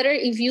 it's better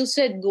if you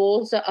set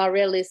goals that are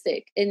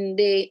realistic and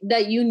they're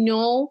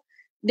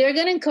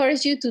going to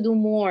encourage you to do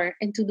more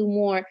and to do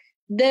more.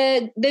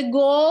 The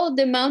goal,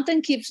 the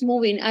mountain keeps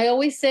moving. I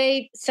always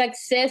say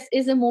success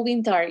is a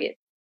moving target.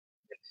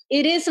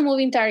 It is a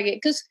moving target,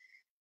 because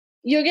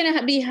you're going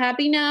to be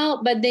happy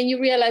now, but then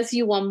you realize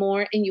you want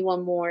more and you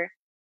want more.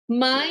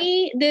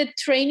 The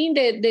training,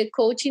 the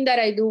coaching that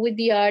I do with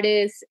the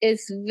artists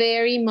is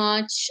very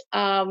much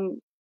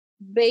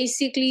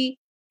basically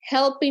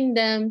helping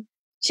them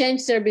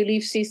change their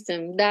belief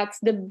system. That's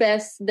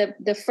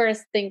the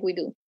first thing we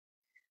do.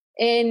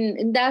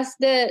 And that's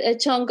a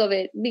chunk of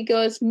it,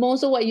 because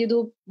most of what you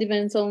do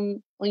depends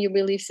on your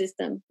belief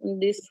system.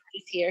 And this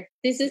is here.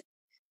 This is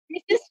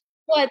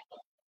what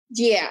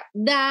Yeah,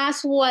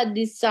 that's what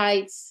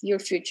decides your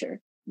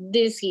future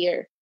this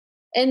year.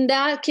 And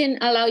that can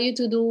allow you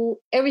to do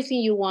everything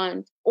you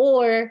want,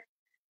 or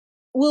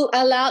will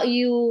allow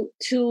you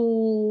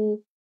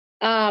to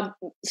uh,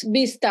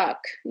 be stuck,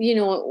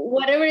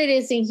 whatever it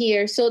is in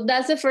here. So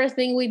that's the first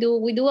thing we do.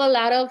 We do a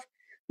lot of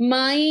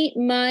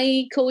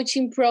my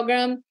coaching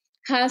program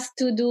has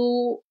to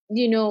do,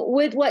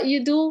 with what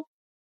you do,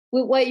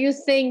 with what you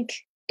think,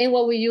 and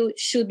what you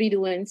should be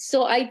doing.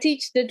 So I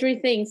teach the three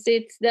things.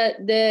 It's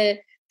the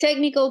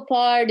technical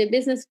part, the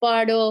business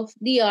part of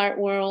the art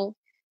world,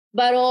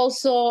 but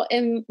also,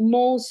 and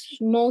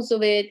most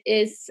of it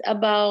is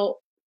about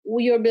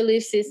your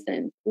belief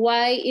system.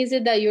 Why is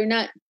it that you're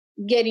not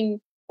getting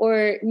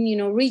or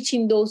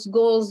reaching those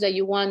goals that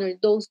you want, or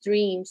those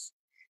dreams?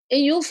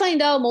 And you'll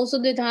find out most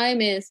of the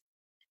time is,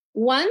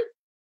 one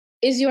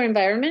is your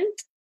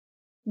environment,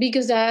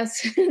 because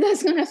that's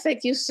that's going to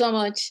affect you so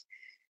much.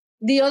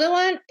 The other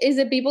one is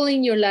the people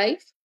in your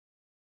life.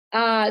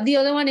 The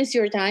other one is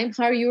your time,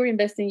 how you're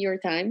investing your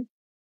time.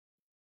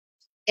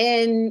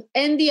 And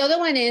the other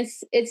one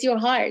is, it's your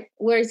heart.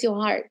 Where is your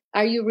heart?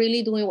 Are you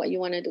really doing what you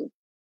want to do?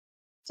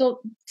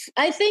 So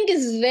I think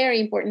it's very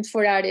important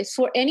for artists,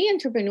 for any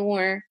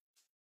entrepreneur,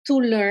 to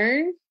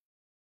learn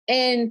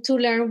and to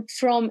learn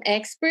from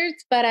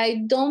experts. But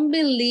I don't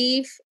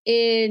believe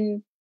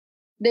in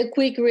the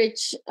quick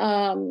rich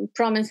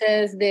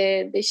promises,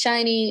 the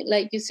shiny,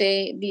 like you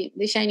say,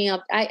 the shiny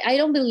up. I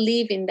don't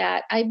believe in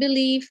that. I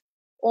believe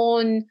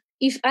on,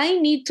 if I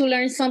need to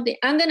learn something,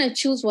 I'm gonna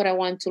choose what I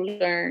want to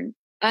learn.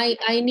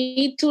 I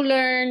need to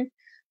learn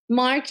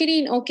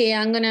marketing. Okay,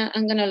 I'm gonna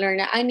learn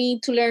that. I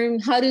need to learn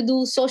how to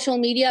do social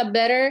media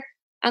better.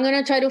 I'm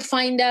gonna try to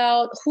find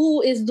out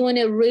who is doing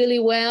it really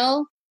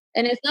well.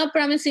 And it's not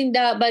promising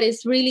that, but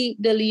it's really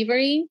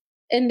delivering.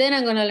 And then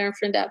I'm gonna learn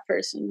from that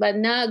person, but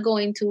not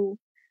going to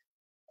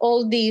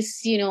all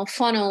these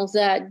funnels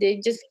that they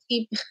just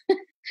keep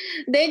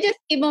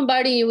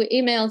bombarding you with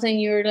emails, and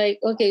you're like,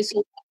 okay,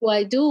 so what do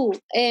I do?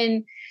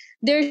 And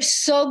they're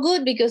so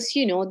good because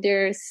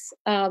there's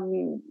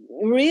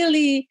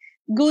really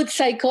good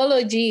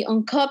psychology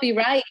on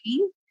copywriting,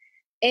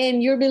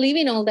 and you're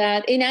believing all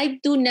that. And I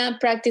do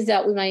not practice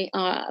that with my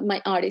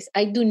artists.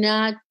 I do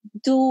not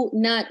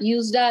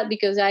use that,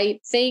 because I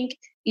think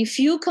if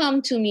you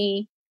come to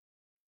me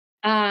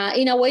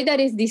in a way that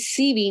is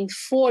deceiving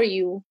for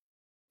you,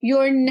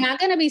 you're not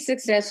going to be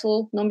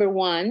successful, number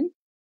one.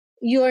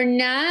 You're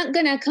not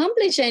going to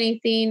accomplish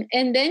anything.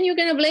 And then you're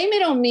going to blame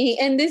it on me.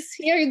 And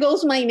here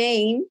goes my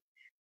name.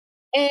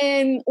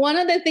 And one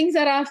of the things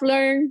that I've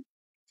learned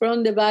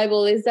from the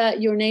Bible is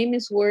that your name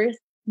is worth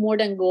more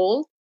than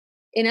gold.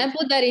 And I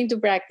put that into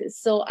practice.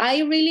 So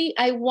I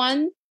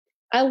want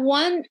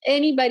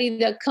anybody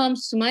that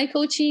comes to my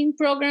coaching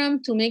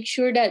program to make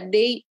sure that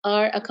they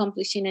are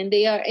accomplishing, and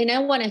I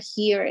want to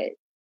hear it.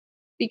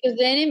 Because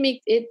then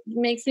it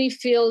makes me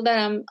feel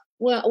that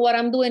what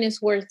I'm doing is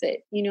worth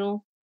it.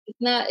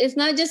 It's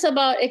not just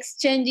about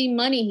exchanging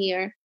money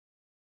here.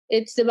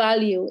 It's the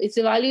value. It's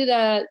the value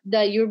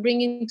that you're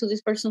bringing to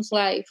this person's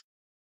life.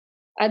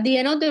 At the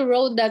end of the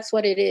road, that's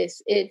what it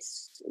is.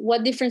 It's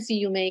what difference do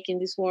you make in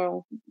this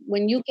world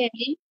when you came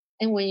in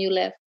and when you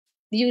left?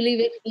 Do you leave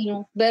it,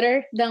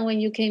 better than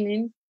when you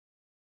came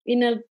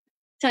in a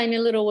tiny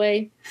little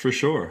way? For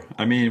sure.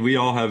 I mean, we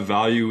all have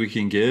value we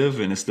can give,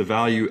 and it's the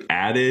value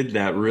added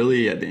that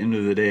really, at the end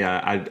of the day,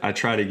 I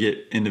try to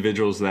get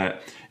individuals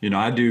that,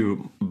 I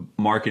do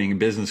marketing and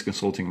business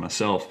consulting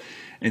myself.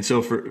 And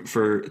so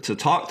to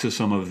talk to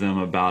some of them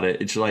about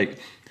it, it's like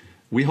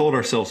we hold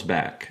ourselves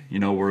back.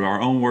 We're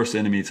our own worst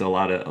enemy to a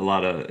lot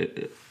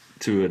of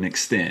to an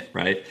extent,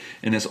 right?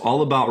 And it's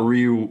all about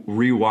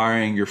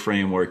rewiring your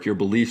framework, your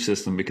belief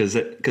system, because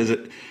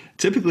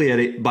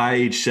typically by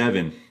age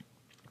 7,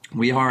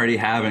 we already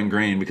have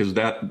ingrained, because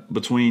that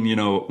between,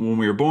 when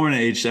we were born at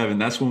age 7,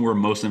 that's when we're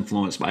most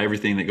influenced by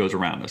everything that goes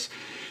around us.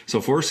 So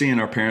if we're seeing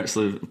our parents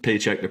live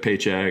paycheck to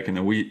paycheck, and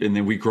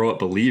then we grow up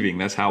believing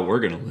that's how we're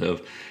going to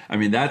live, I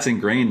mean, that's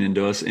ingrained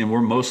into us, and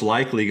we're most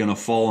likely going to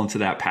fall into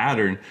that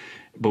pattern.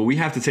 But we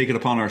have to take it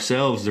upon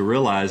ourselves to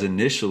realize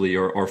initially,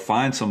 or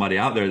find somebody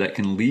out there that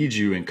can lead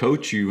you and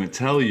coach you and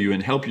tell you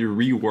and help you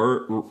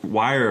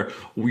rewire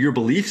your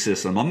belief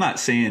system. I'm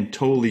not saying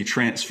totally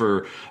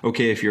transfer,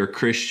 okay, if you're a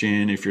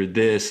Christian, if you're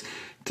this,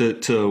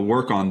 to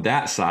work on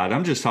that side.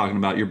 I'm just talking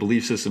about your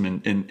belief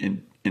system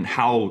and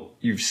how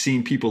you've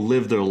seen people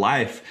live their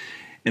life.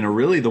 And are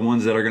really the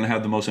ones that are going to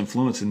have the most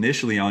influence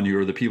initially on you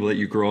are the people that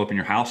you grow up in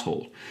your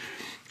household.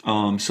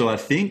 So I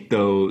think,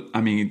 though,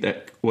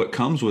 that what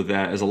comes with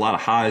that is a lot of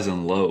highs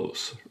and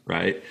lows,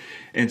 right?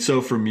 And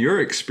so from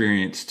your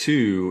experience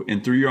too,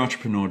 and through your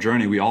entrepreneurial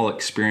journey, we all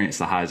experience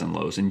the highs and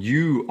lows. And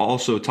you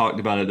also talked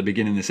about at the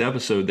beginning of this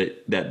episode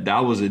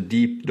that was a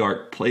deep,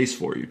 dark place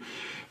for you.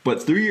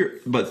 But through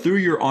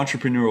your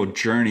entrepreneurial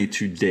journey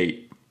to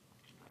date,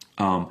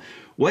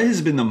 what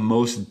has been the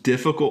most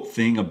difficult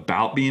thing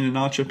about being an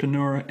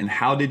entrepreneur, and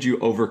how did you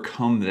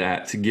overcome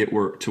that to get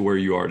to where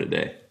you are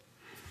today?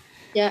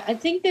 Yeah, I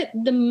think that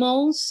the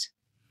most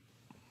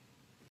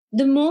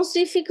The most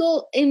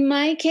difficult in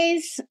my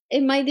case,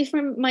 it might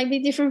be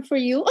different for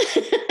you,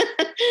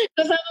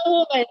 because I'm a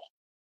woman.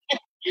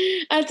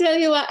 I'll tell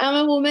you what, I'm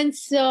a woman.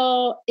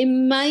 So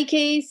in my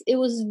case, it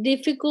was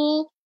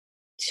difficult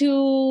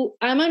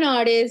I'm an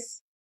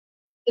artist,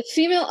 a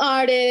female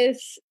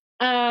artist,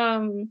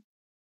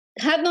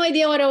 had no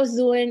idea what I was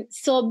doing.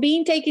 So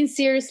being taken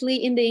seriously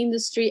in the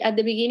industry at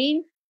the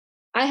beginning,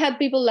 I had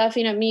people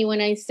laughing at me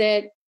when I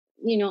said,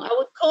 I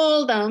would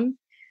call them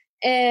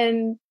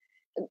and,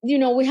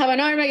 we have an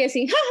art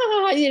magazine. Ha,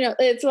 ha, ha,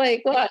 it's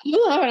like, well,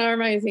 you have an art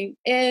magazine.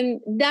 And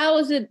that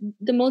was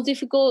the most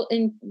difficult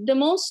and the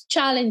most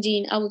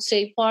challenging, I would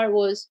say, part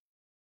was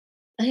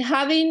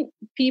having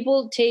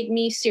people take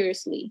me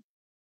seriously.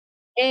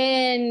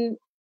 And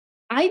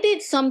I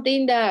did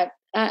something that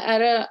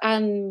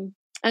I'm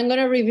going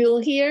to reveal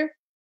here,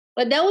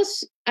 but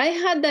I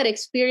had that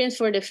experience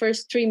for the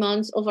first 3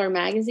 months of our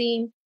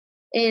magazine,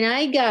 and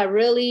I got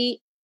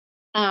really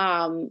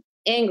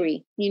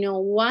angry.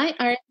 Why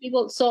aren't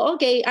people? So,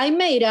 okay, I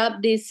made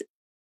up this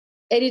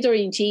editor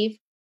in chief.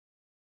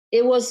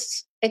 It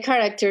was a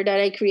character that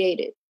I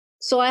created.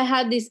 So I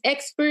had this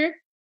expert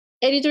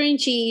editor in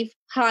chief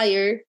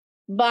hired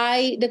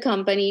by the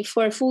company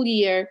for a full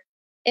year.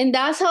 And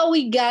that's how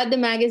we got the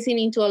magazine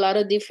into a lot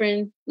of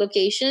different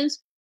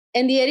locations.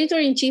 And the editor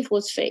in chief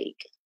was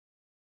fake.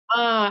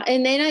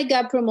 And then I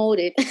got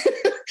promoted.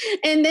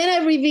 And then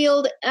I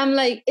revealed, I'm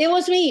like, it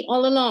was me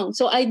all along.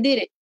 So I did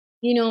it,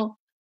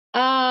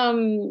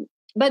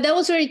 but that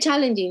was very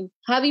challenging,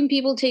 having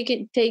people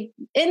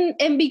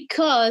and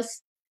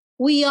because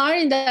we are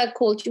in that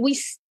culture, we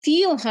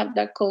still have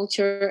that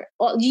culture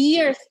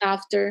years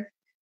after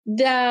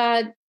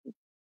that.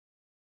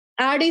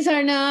 Artists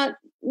are not,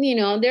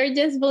 they're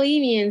just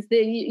bohemians.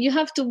 You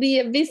have to be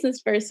a business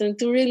person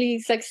to really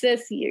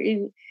success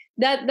here.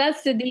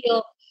 That's the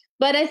deal.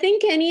 But I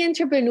think any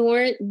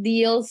entrepreneur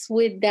deals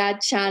with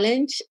that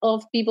challenge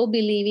of people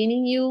believing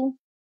in you,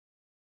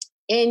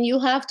 and you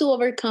have to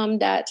overcome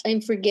that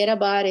and forget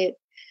about it.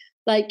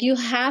 Like, you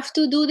have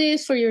to do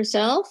this for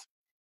yourself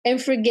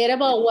and forget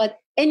about what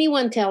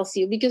anyone tells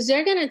you, because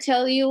they're going to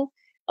tell you,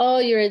 oh,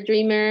 you're a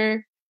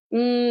dreamer.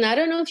 I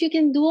don't know if you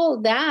can do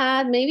all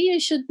that. Maybe you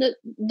should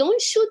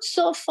don't shoot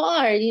so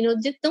far.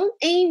 Just don't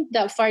aim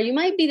that far. You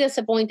might be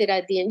disappointed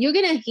at the end. You're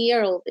going to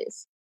hear all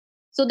this.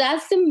 So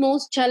that's the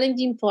most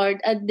challenging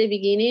part at the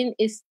beginning,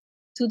 is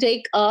to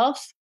take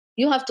off.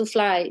 You have to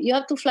fly. You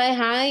have to fly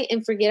high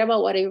and forget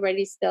about what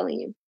everybody's telling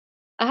you.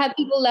 I had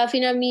people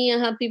laughing at me. I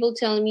had people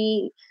telling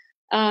me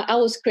I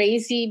was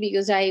crazy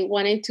because I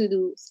wanted to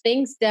do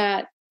things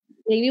that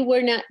maybe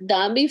were not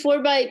done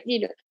before, but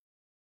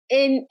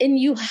and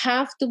you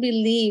have to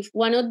believe.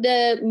 One of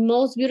the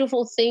most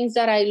beautiful things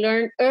that I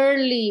learned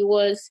early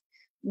was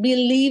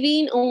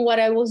believing on what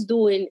I was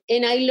doing.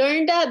 And I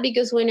learned that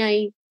because when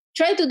I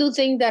tried to do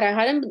things that I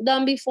hadn't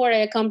done before, I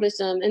accomplished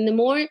them. And the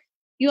more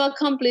you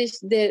accomplish,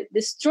 the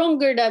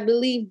stronger that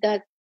belief,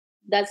 that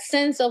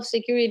sense of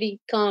security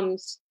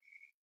comes.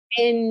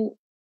 And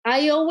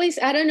I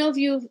don't know if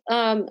you've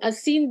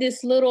seen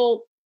this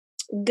little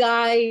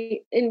guy,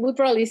 and we've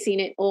probably seen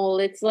it all.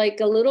 It's like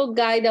a little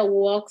guy that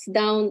walks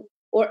down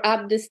or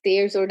up the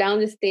stairs or down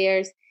the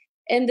stairs,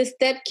 and the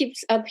step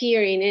keeps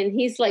appearing, and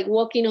he's like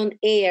walking on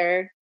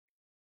air.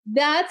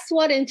 That's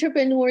what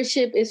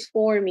entrepreneurship is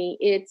for me.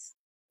 It's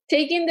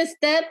taking the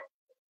step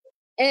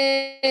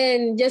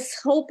and just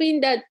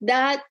hoping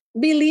that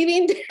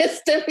believing the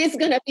step is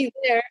going to be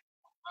there.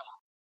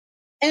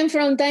 And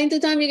from time to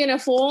time, you're going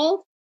to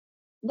fall,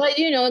 but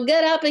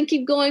get up and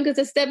keep going, because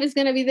the step is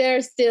going to be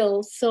there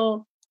still.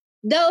 So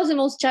that was the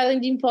most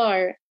challenging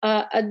part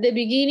at the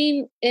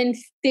beginning. And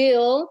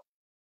still,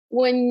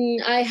 when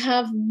I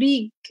have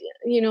big,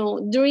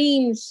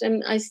 dreams,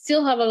 and I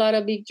still have a lot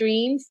of big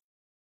dreams,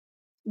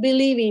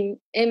 believing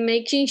and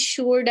making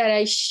sure that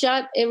I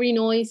shut every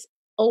noise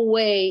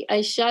away.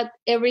 I shut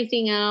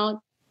everything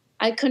out.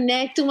 I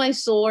connect to my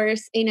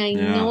source, and I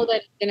know that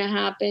it's going to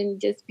happen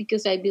just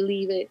because I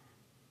believe it.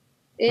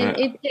 And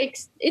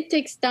it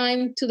takes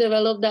time to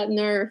develop that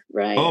nerve,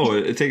 right? Oh,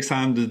 it takes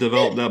time to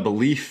develop that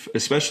belief,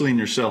 especially in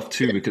yourself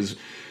too, because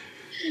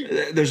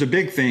there's a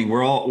big thing.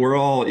 We're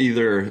all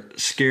either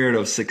scared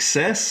of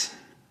success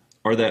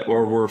or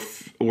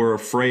we're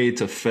afraid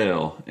to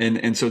fail,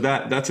 and so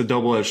that's a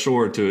double-edged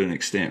sword to an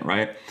extent,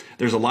 right?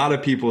 There's a lot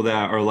of people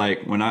that are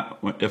like,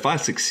 if I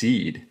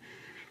succeed,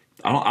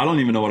 I don't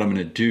even know what I'm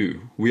going to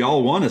do. We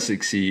all want to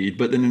succeed,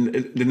 but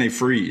then they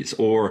freeze.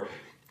 Or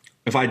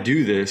if I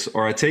do this,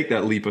 or I take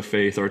that leap of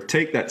faith, or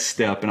take that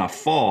step and I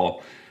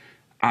fall,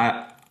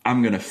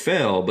 I'm going to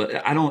fail.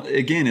 But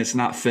again, it's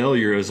not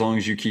failure as long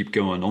as you keep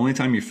going. The only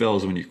time you fail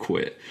is when you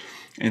quit.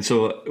 And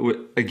so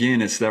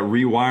again, it's that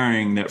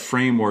rewiring, that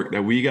framework,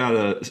 that we got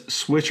to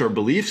switch our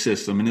belief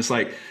system. And it's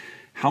like,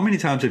 how many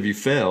times have you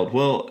failed?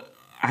 Well,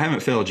 I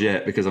haven't failed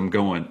yet, because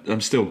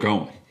I'm still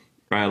going,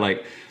 right?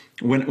 Like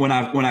when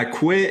I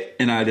quit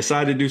and I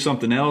decided to do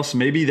something else,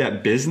 maybe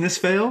that business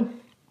failed,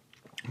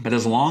 But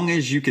as long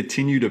as you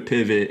continue to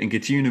pivot and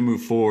continue to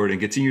move forward and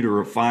continue to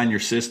refine your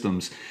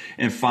systems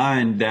and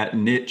find that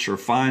niche or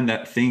find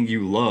that thing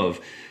you love,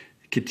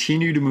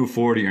 continue to move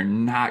forward, you're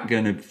not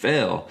going to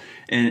fail.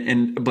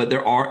 But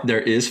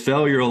there is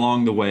failure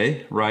along the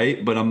way,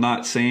 right? But I'm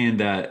not saying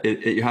that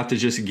you have to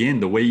just, again,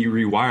 the way you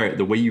rewire it,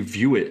 the way you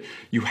view it,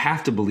 you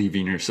have to believe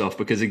in yourself,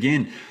 because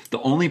again,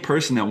 the only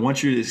person that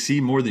wants you to see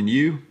more than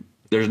you,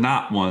 there's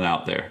not one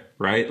out there,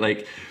 right?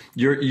 Like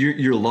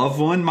your loved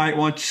one might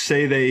want to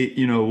say they,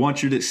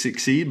 want you to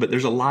succeed, but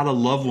there's a lot of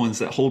loved ones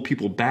that hold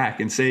people back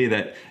and say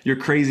that you're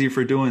crazy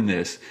for doing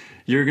this.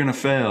 You're going to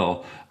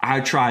fail.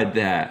 I tried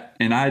that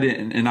and I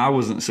didn't, and I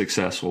wasn't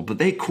successful, but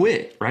they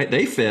quit, right?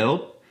 They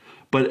failed.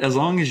 But as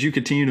long as you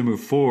continue to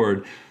move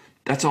forward,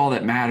 that's all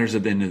that matters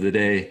at the end of the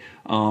day,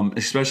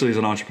 especially as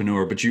an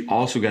entrepreneur. But you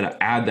also got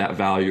to add that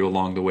value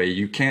along the way.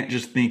 You can't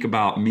just think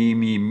about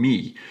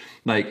me.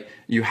 Like,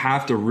 you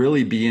have to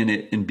really be in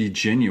it and be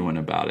genuine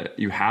about it.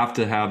 You have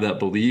to have that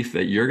belief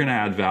that you're going to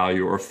add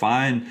value, or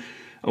find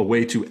a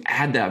way to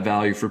add that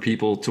value for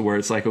people, to where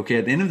it's like, okay,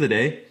 at the end of the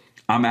day,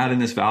 I'm adding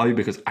this value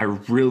because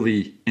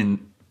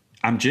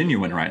I'm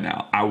genuine right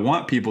now. I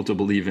want people to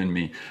believe in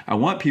me. I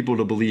want people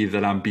to believe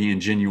that I'm being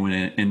genuine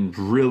and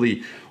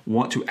really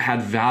want to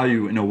add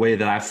value in a way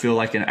that I feel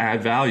like can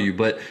add value.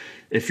 But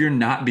if you're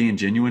not being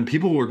genuine,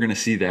 people are going to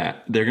see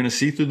that. They're going to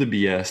see through the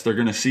BS. They're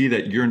going to see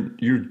that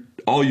you're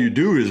all you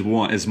do is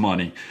want is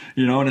money,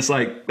 and it's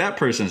like, that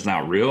person's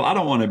not real. I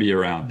don't want to be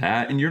around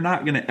that. And you're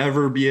not going to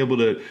ever be able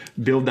to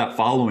build that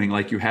following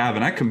like you have.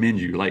 And I commend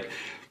you. Like,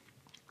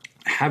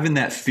 having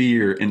that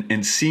fear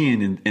and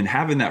seeing and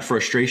having that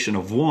frustration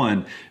of,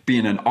 one,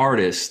 being an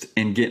artist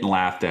and getting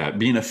laughed at,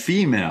 being a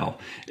female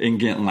and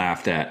getting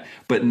laughed at,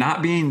 but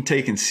not being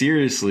taken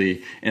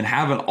seriously, and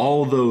having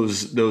all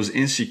those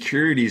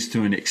insecurities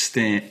to an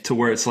extent to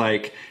where it's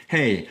like,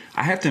 hey,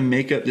 I have to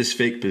make up this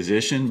fake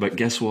position, but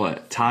guess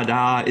what?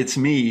 Ta-da, it's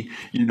me,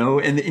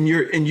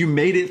 and you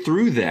made it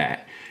through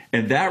that.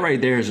 And that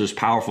right there is just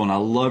powerful. And I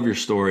love your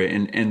story.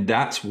 And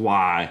that's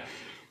why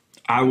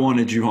I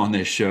wanted you on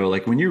this show.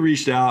 Like, when you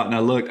reached out and I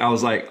looked, I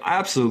was like,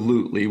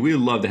 absolutely, we'd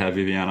love to have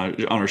Viviana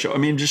on our show. I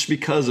mean, just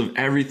because of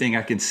everything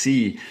I can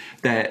see,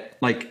 that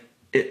like,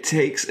 it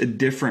takes a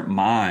different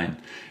mind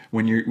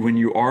when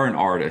you are an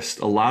artist.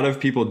 A lot of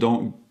people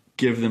don't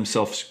give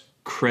themselves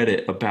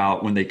credit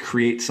about when they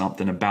create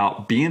something,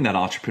 about being that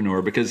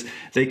entrepreneur, because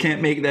they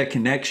can't make that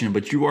connection.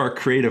 But you are a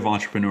creative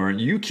entrepreneur and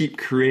you keep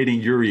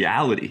creating your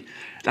reality.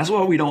 That's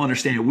what we don't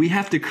understand. We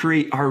have to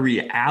create our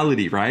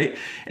reality, right?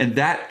 And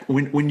that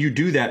when you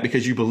do that,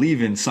 because you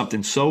believe in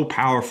something so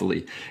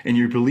powerfully and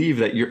you believe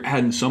that you're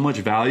adding so much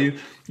value,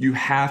 you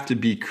have to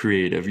be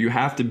creative. You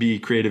have to be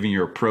creative in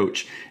your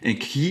approach and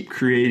keep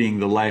creating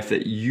the life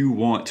that you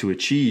want to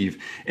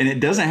achieve. And it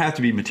doesn't have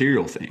to be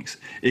material things.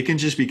 It can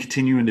just be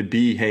continuing to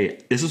be, hey,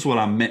 this is what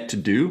I'm meant to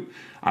do.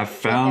 I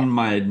found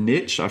my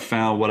niche. I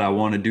found what I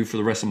want to do for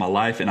the rest of my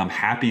life, and I'm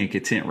happy and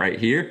content right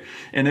here.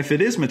 And if it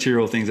is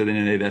material things at the end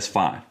of the day, that's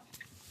fine.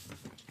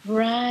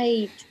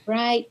 Right.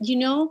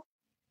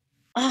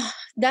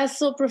 That's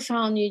so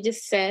profound you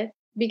just said,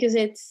 because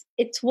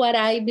it's what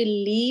I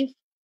believe.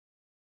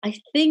 I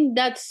think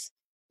that's,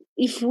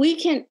 if we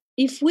can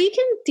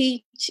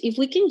teach, if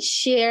we can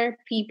share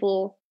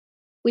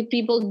with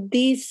people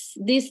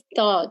this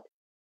thought,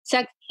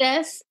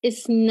 success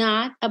is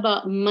not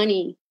about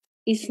money.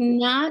 It's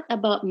not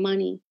about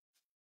money.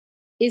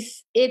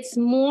 It's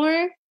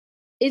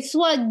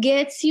what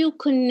gets you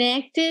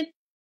connected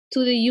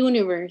to the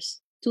universe,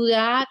 to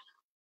that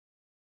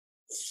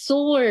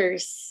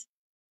source,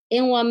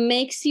 and what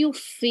makes you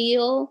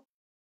feel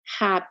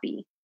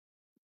happy.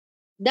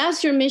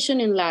 That's your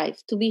mission in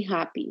life, to be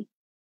happy.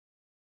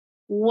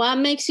 What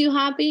makes you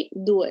happy?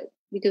 Do it,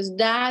 because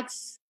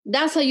that's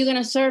how you're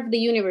going to serve the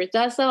universe.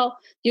 That's how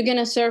you're going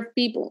to serve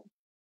people.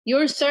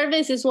 Your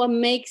service is what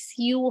makes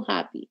you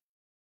happy.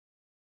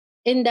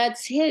 And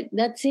that's it.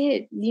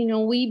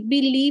 We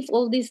believe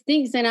all these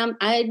things, and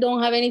I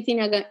don't have anything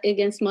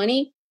against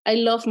money. I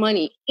love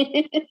money.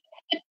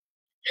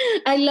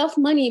 I love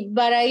money,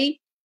 but I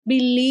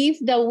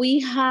believe that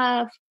we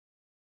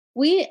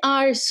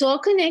are so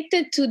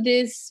connected to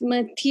this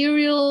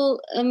material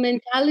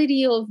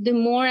mentality of the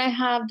more I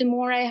have, the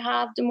more I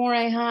have, the more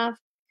I have.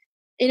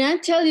 And I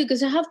tell you,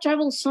 because I have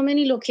traveled so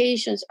many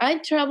locations. I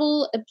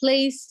traveled a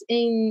place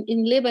in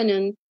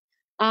Lebanon,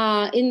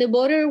 in the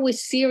border with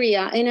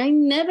Syria. And I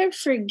never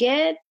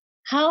forget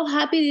how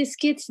happy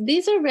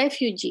these are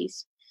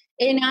refugees.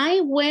 And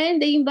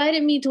they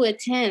invited me to a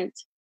tent.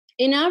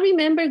 And I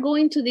remember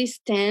going to this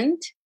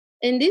tent,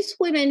 and these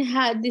women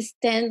had this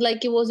tent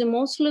like it was the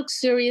most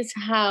luxurious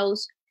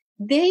house.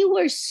 They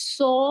were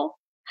so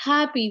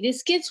happy.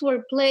 These kids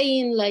were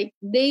playing like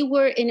they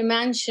were in a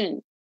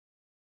mansion.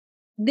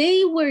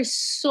 They were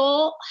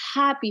so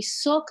happy,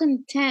 so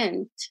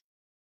content.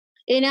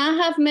 And I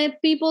have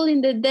met people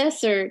in the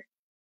desert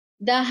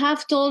that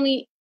have told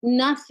me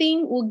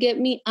nothing will get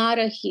me out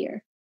of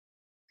here.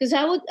 Because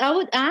I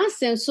would ask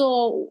them,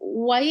 so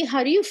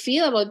how do you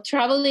feel about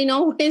traveling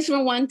always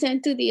from one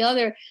tent to the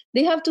other?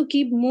 They have to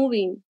keep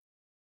moving.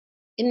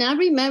 And I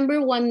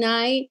remember one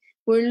night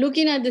we're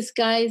looking at the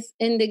skies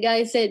and the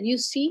guy said, you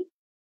see,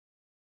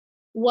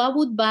 what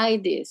would buy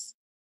this?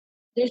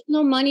 There's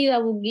no money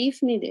that will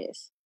give me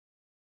this.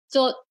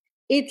 So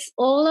it's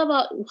all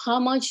about how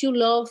much you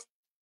love,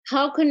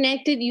 how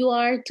connected you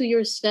are to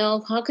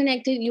yourself, how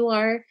connected you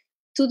are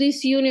to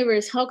this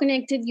universe, how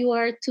connected you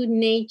are to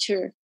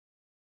nature,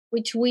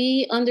 which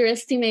we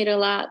underestimate a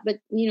lot. But,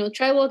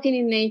 try walking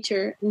in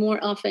nature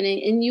more often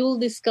and you'll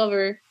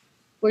discover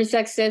where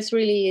success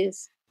really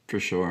is.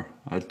 For sure.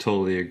 I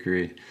totally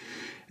agree.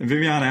 And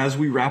Viviana, as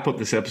we wrap up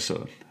this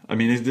episode, I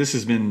mean, this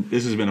has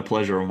been a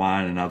pleasure of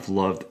mine, and I've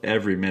loved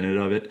every minute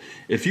of it.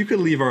 If you could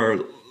leave our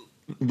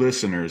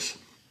listeners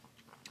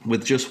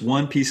with just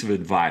one piece of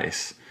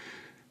advice,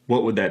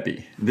 what would that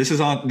be?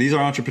 These are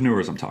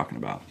entrepreneurs I'm talking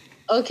about.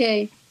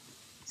 Okay.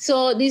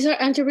 So these are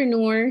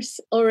entrepreneurs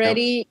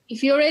already. Yep.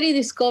 If you already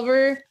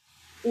discover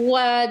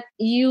what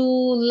you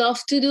love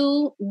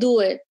to do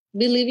it.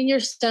 Believe in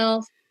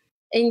yourself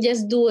and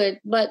just do it.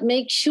 But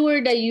make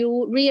sure that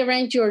you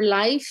rearrange your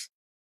life,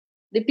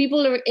 the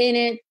people are in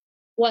it,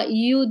 what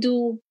you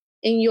do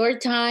in your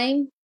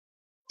time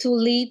to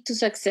lead to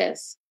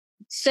success.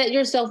 Set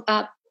yourself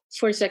up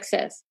for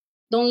success.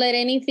 Don't let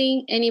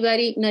anything,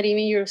 anybody, not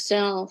even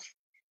yourself,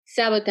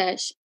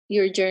 sabotage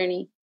your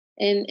journey.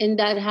 And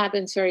that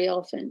happens very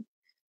often.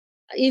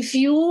 If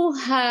you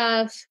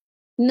have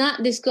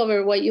not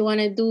discovered what you want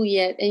to do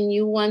yet and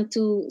you want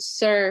to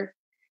serve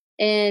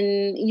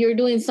and you're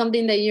doing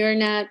something that you're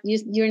not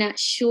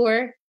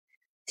sure,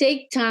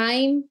 take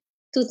time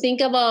to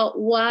think about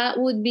what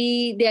would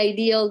be the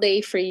ideal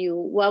day for you.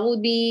 What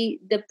would be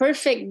the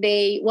perfect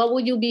day? What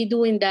would you be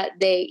doing that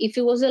day? If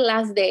it was the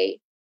last day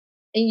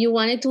and you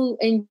wanted to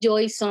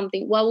enjoy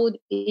something, what would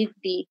it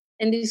be?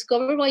 And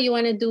discover what you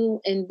want to do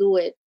and do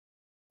it.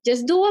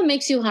 Just do what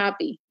makes you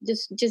happy.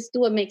 Just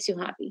do what makes you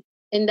happy.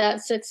 And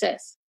that's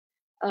success.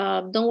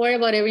 Don't worry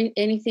about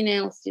anything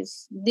else.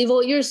 Just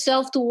devote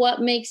yourself to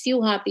what makes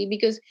you happy.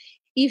 Because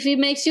if it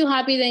makes you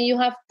happy, then you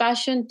have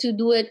passion to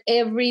do it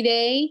every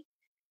day.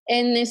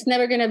 And it's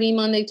never going to be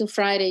Monday to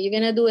Friday. You're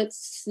going to do it.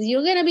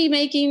 You're going to be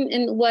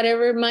making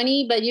whatever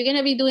money, but you're going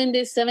to be doing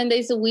this 7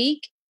 days a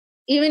week,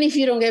 even if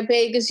you don't get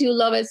paid because you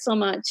love it so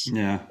much.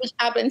 Yeah. Which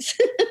happens.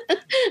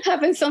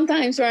 Happens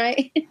sometimes,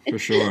 right? For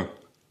sure.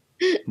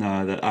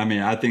 No,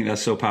 I think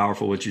that's so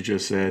powerful what you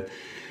just said.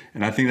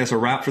 And I think that's a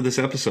wrap for this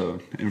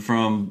episode. And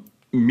from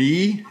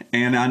me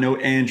and I know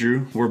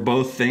Andrew, we're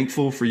both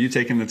thankful for you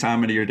taking the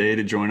time out of your day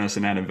to join us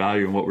and adding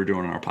value in what we're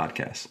doing on our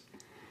podcast.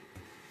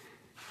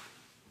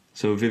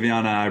 So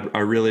Viviana, I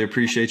really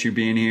appreciate you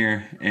being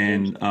here.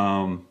 And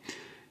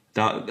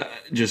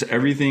just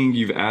everything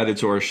you've added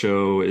to our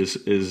show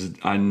is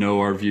I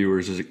know our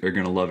viewers are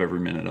going to love every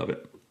minute of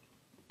it.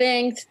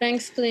 Thanks,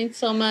 Clint,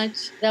 so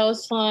much. That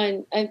was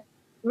fun. I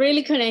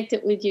really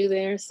connected with you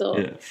there. So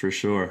yeah, for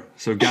sure.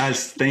 So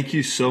guys, thank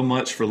you so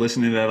much for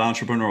listening to That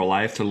Entrepreneurial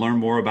Life. To learn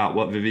more about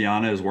what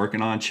Viviana is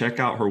working on, check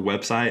out her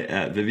website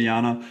at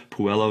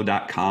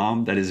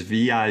vivianapuello.com. That is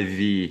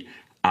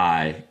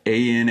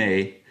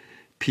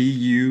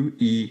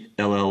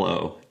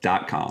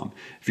VIVIANAPUELLO.com.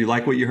 If you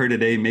like what you heard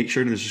today, make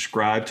sure to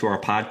subscribe to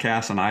our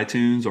podcast on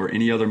iTunes or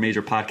any other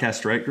major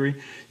podcast directory.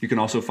 You can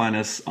also find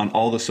us on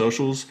all the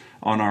socials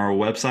on our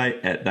website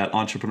at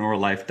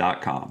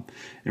thatentrepreneurlife.com.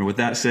 And with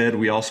that said,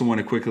 we also want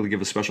to quickly give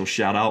a special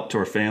shout out to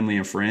our family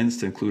and friends,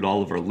 to include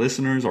all of our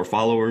listeners, our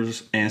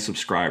followers, and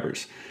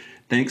subscribers.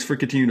 Thanks for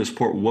continuing to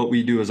support what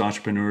we do as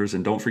entrepreneurs,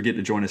 and don't forget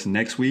to join us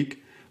next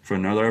week for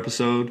another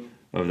episode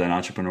of That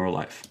Entrepreneurial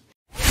Life.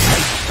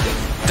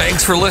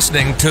 Thanks for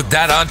listening to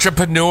That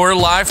Entrepreneur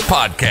Life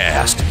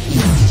podcast.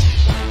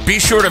 Be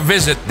sure to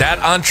visit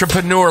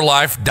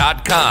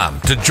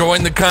thatentrepreneurlife.com to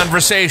join the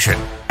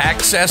conversation,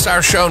 access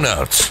our show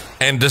notes,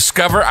 and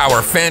discover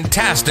our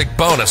fantastic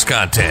bonus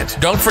content.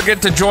 Don't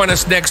forget to join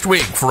us next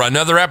week for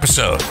another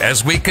episode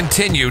as we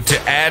continue to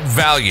add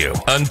value.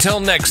 Until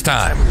next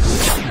time.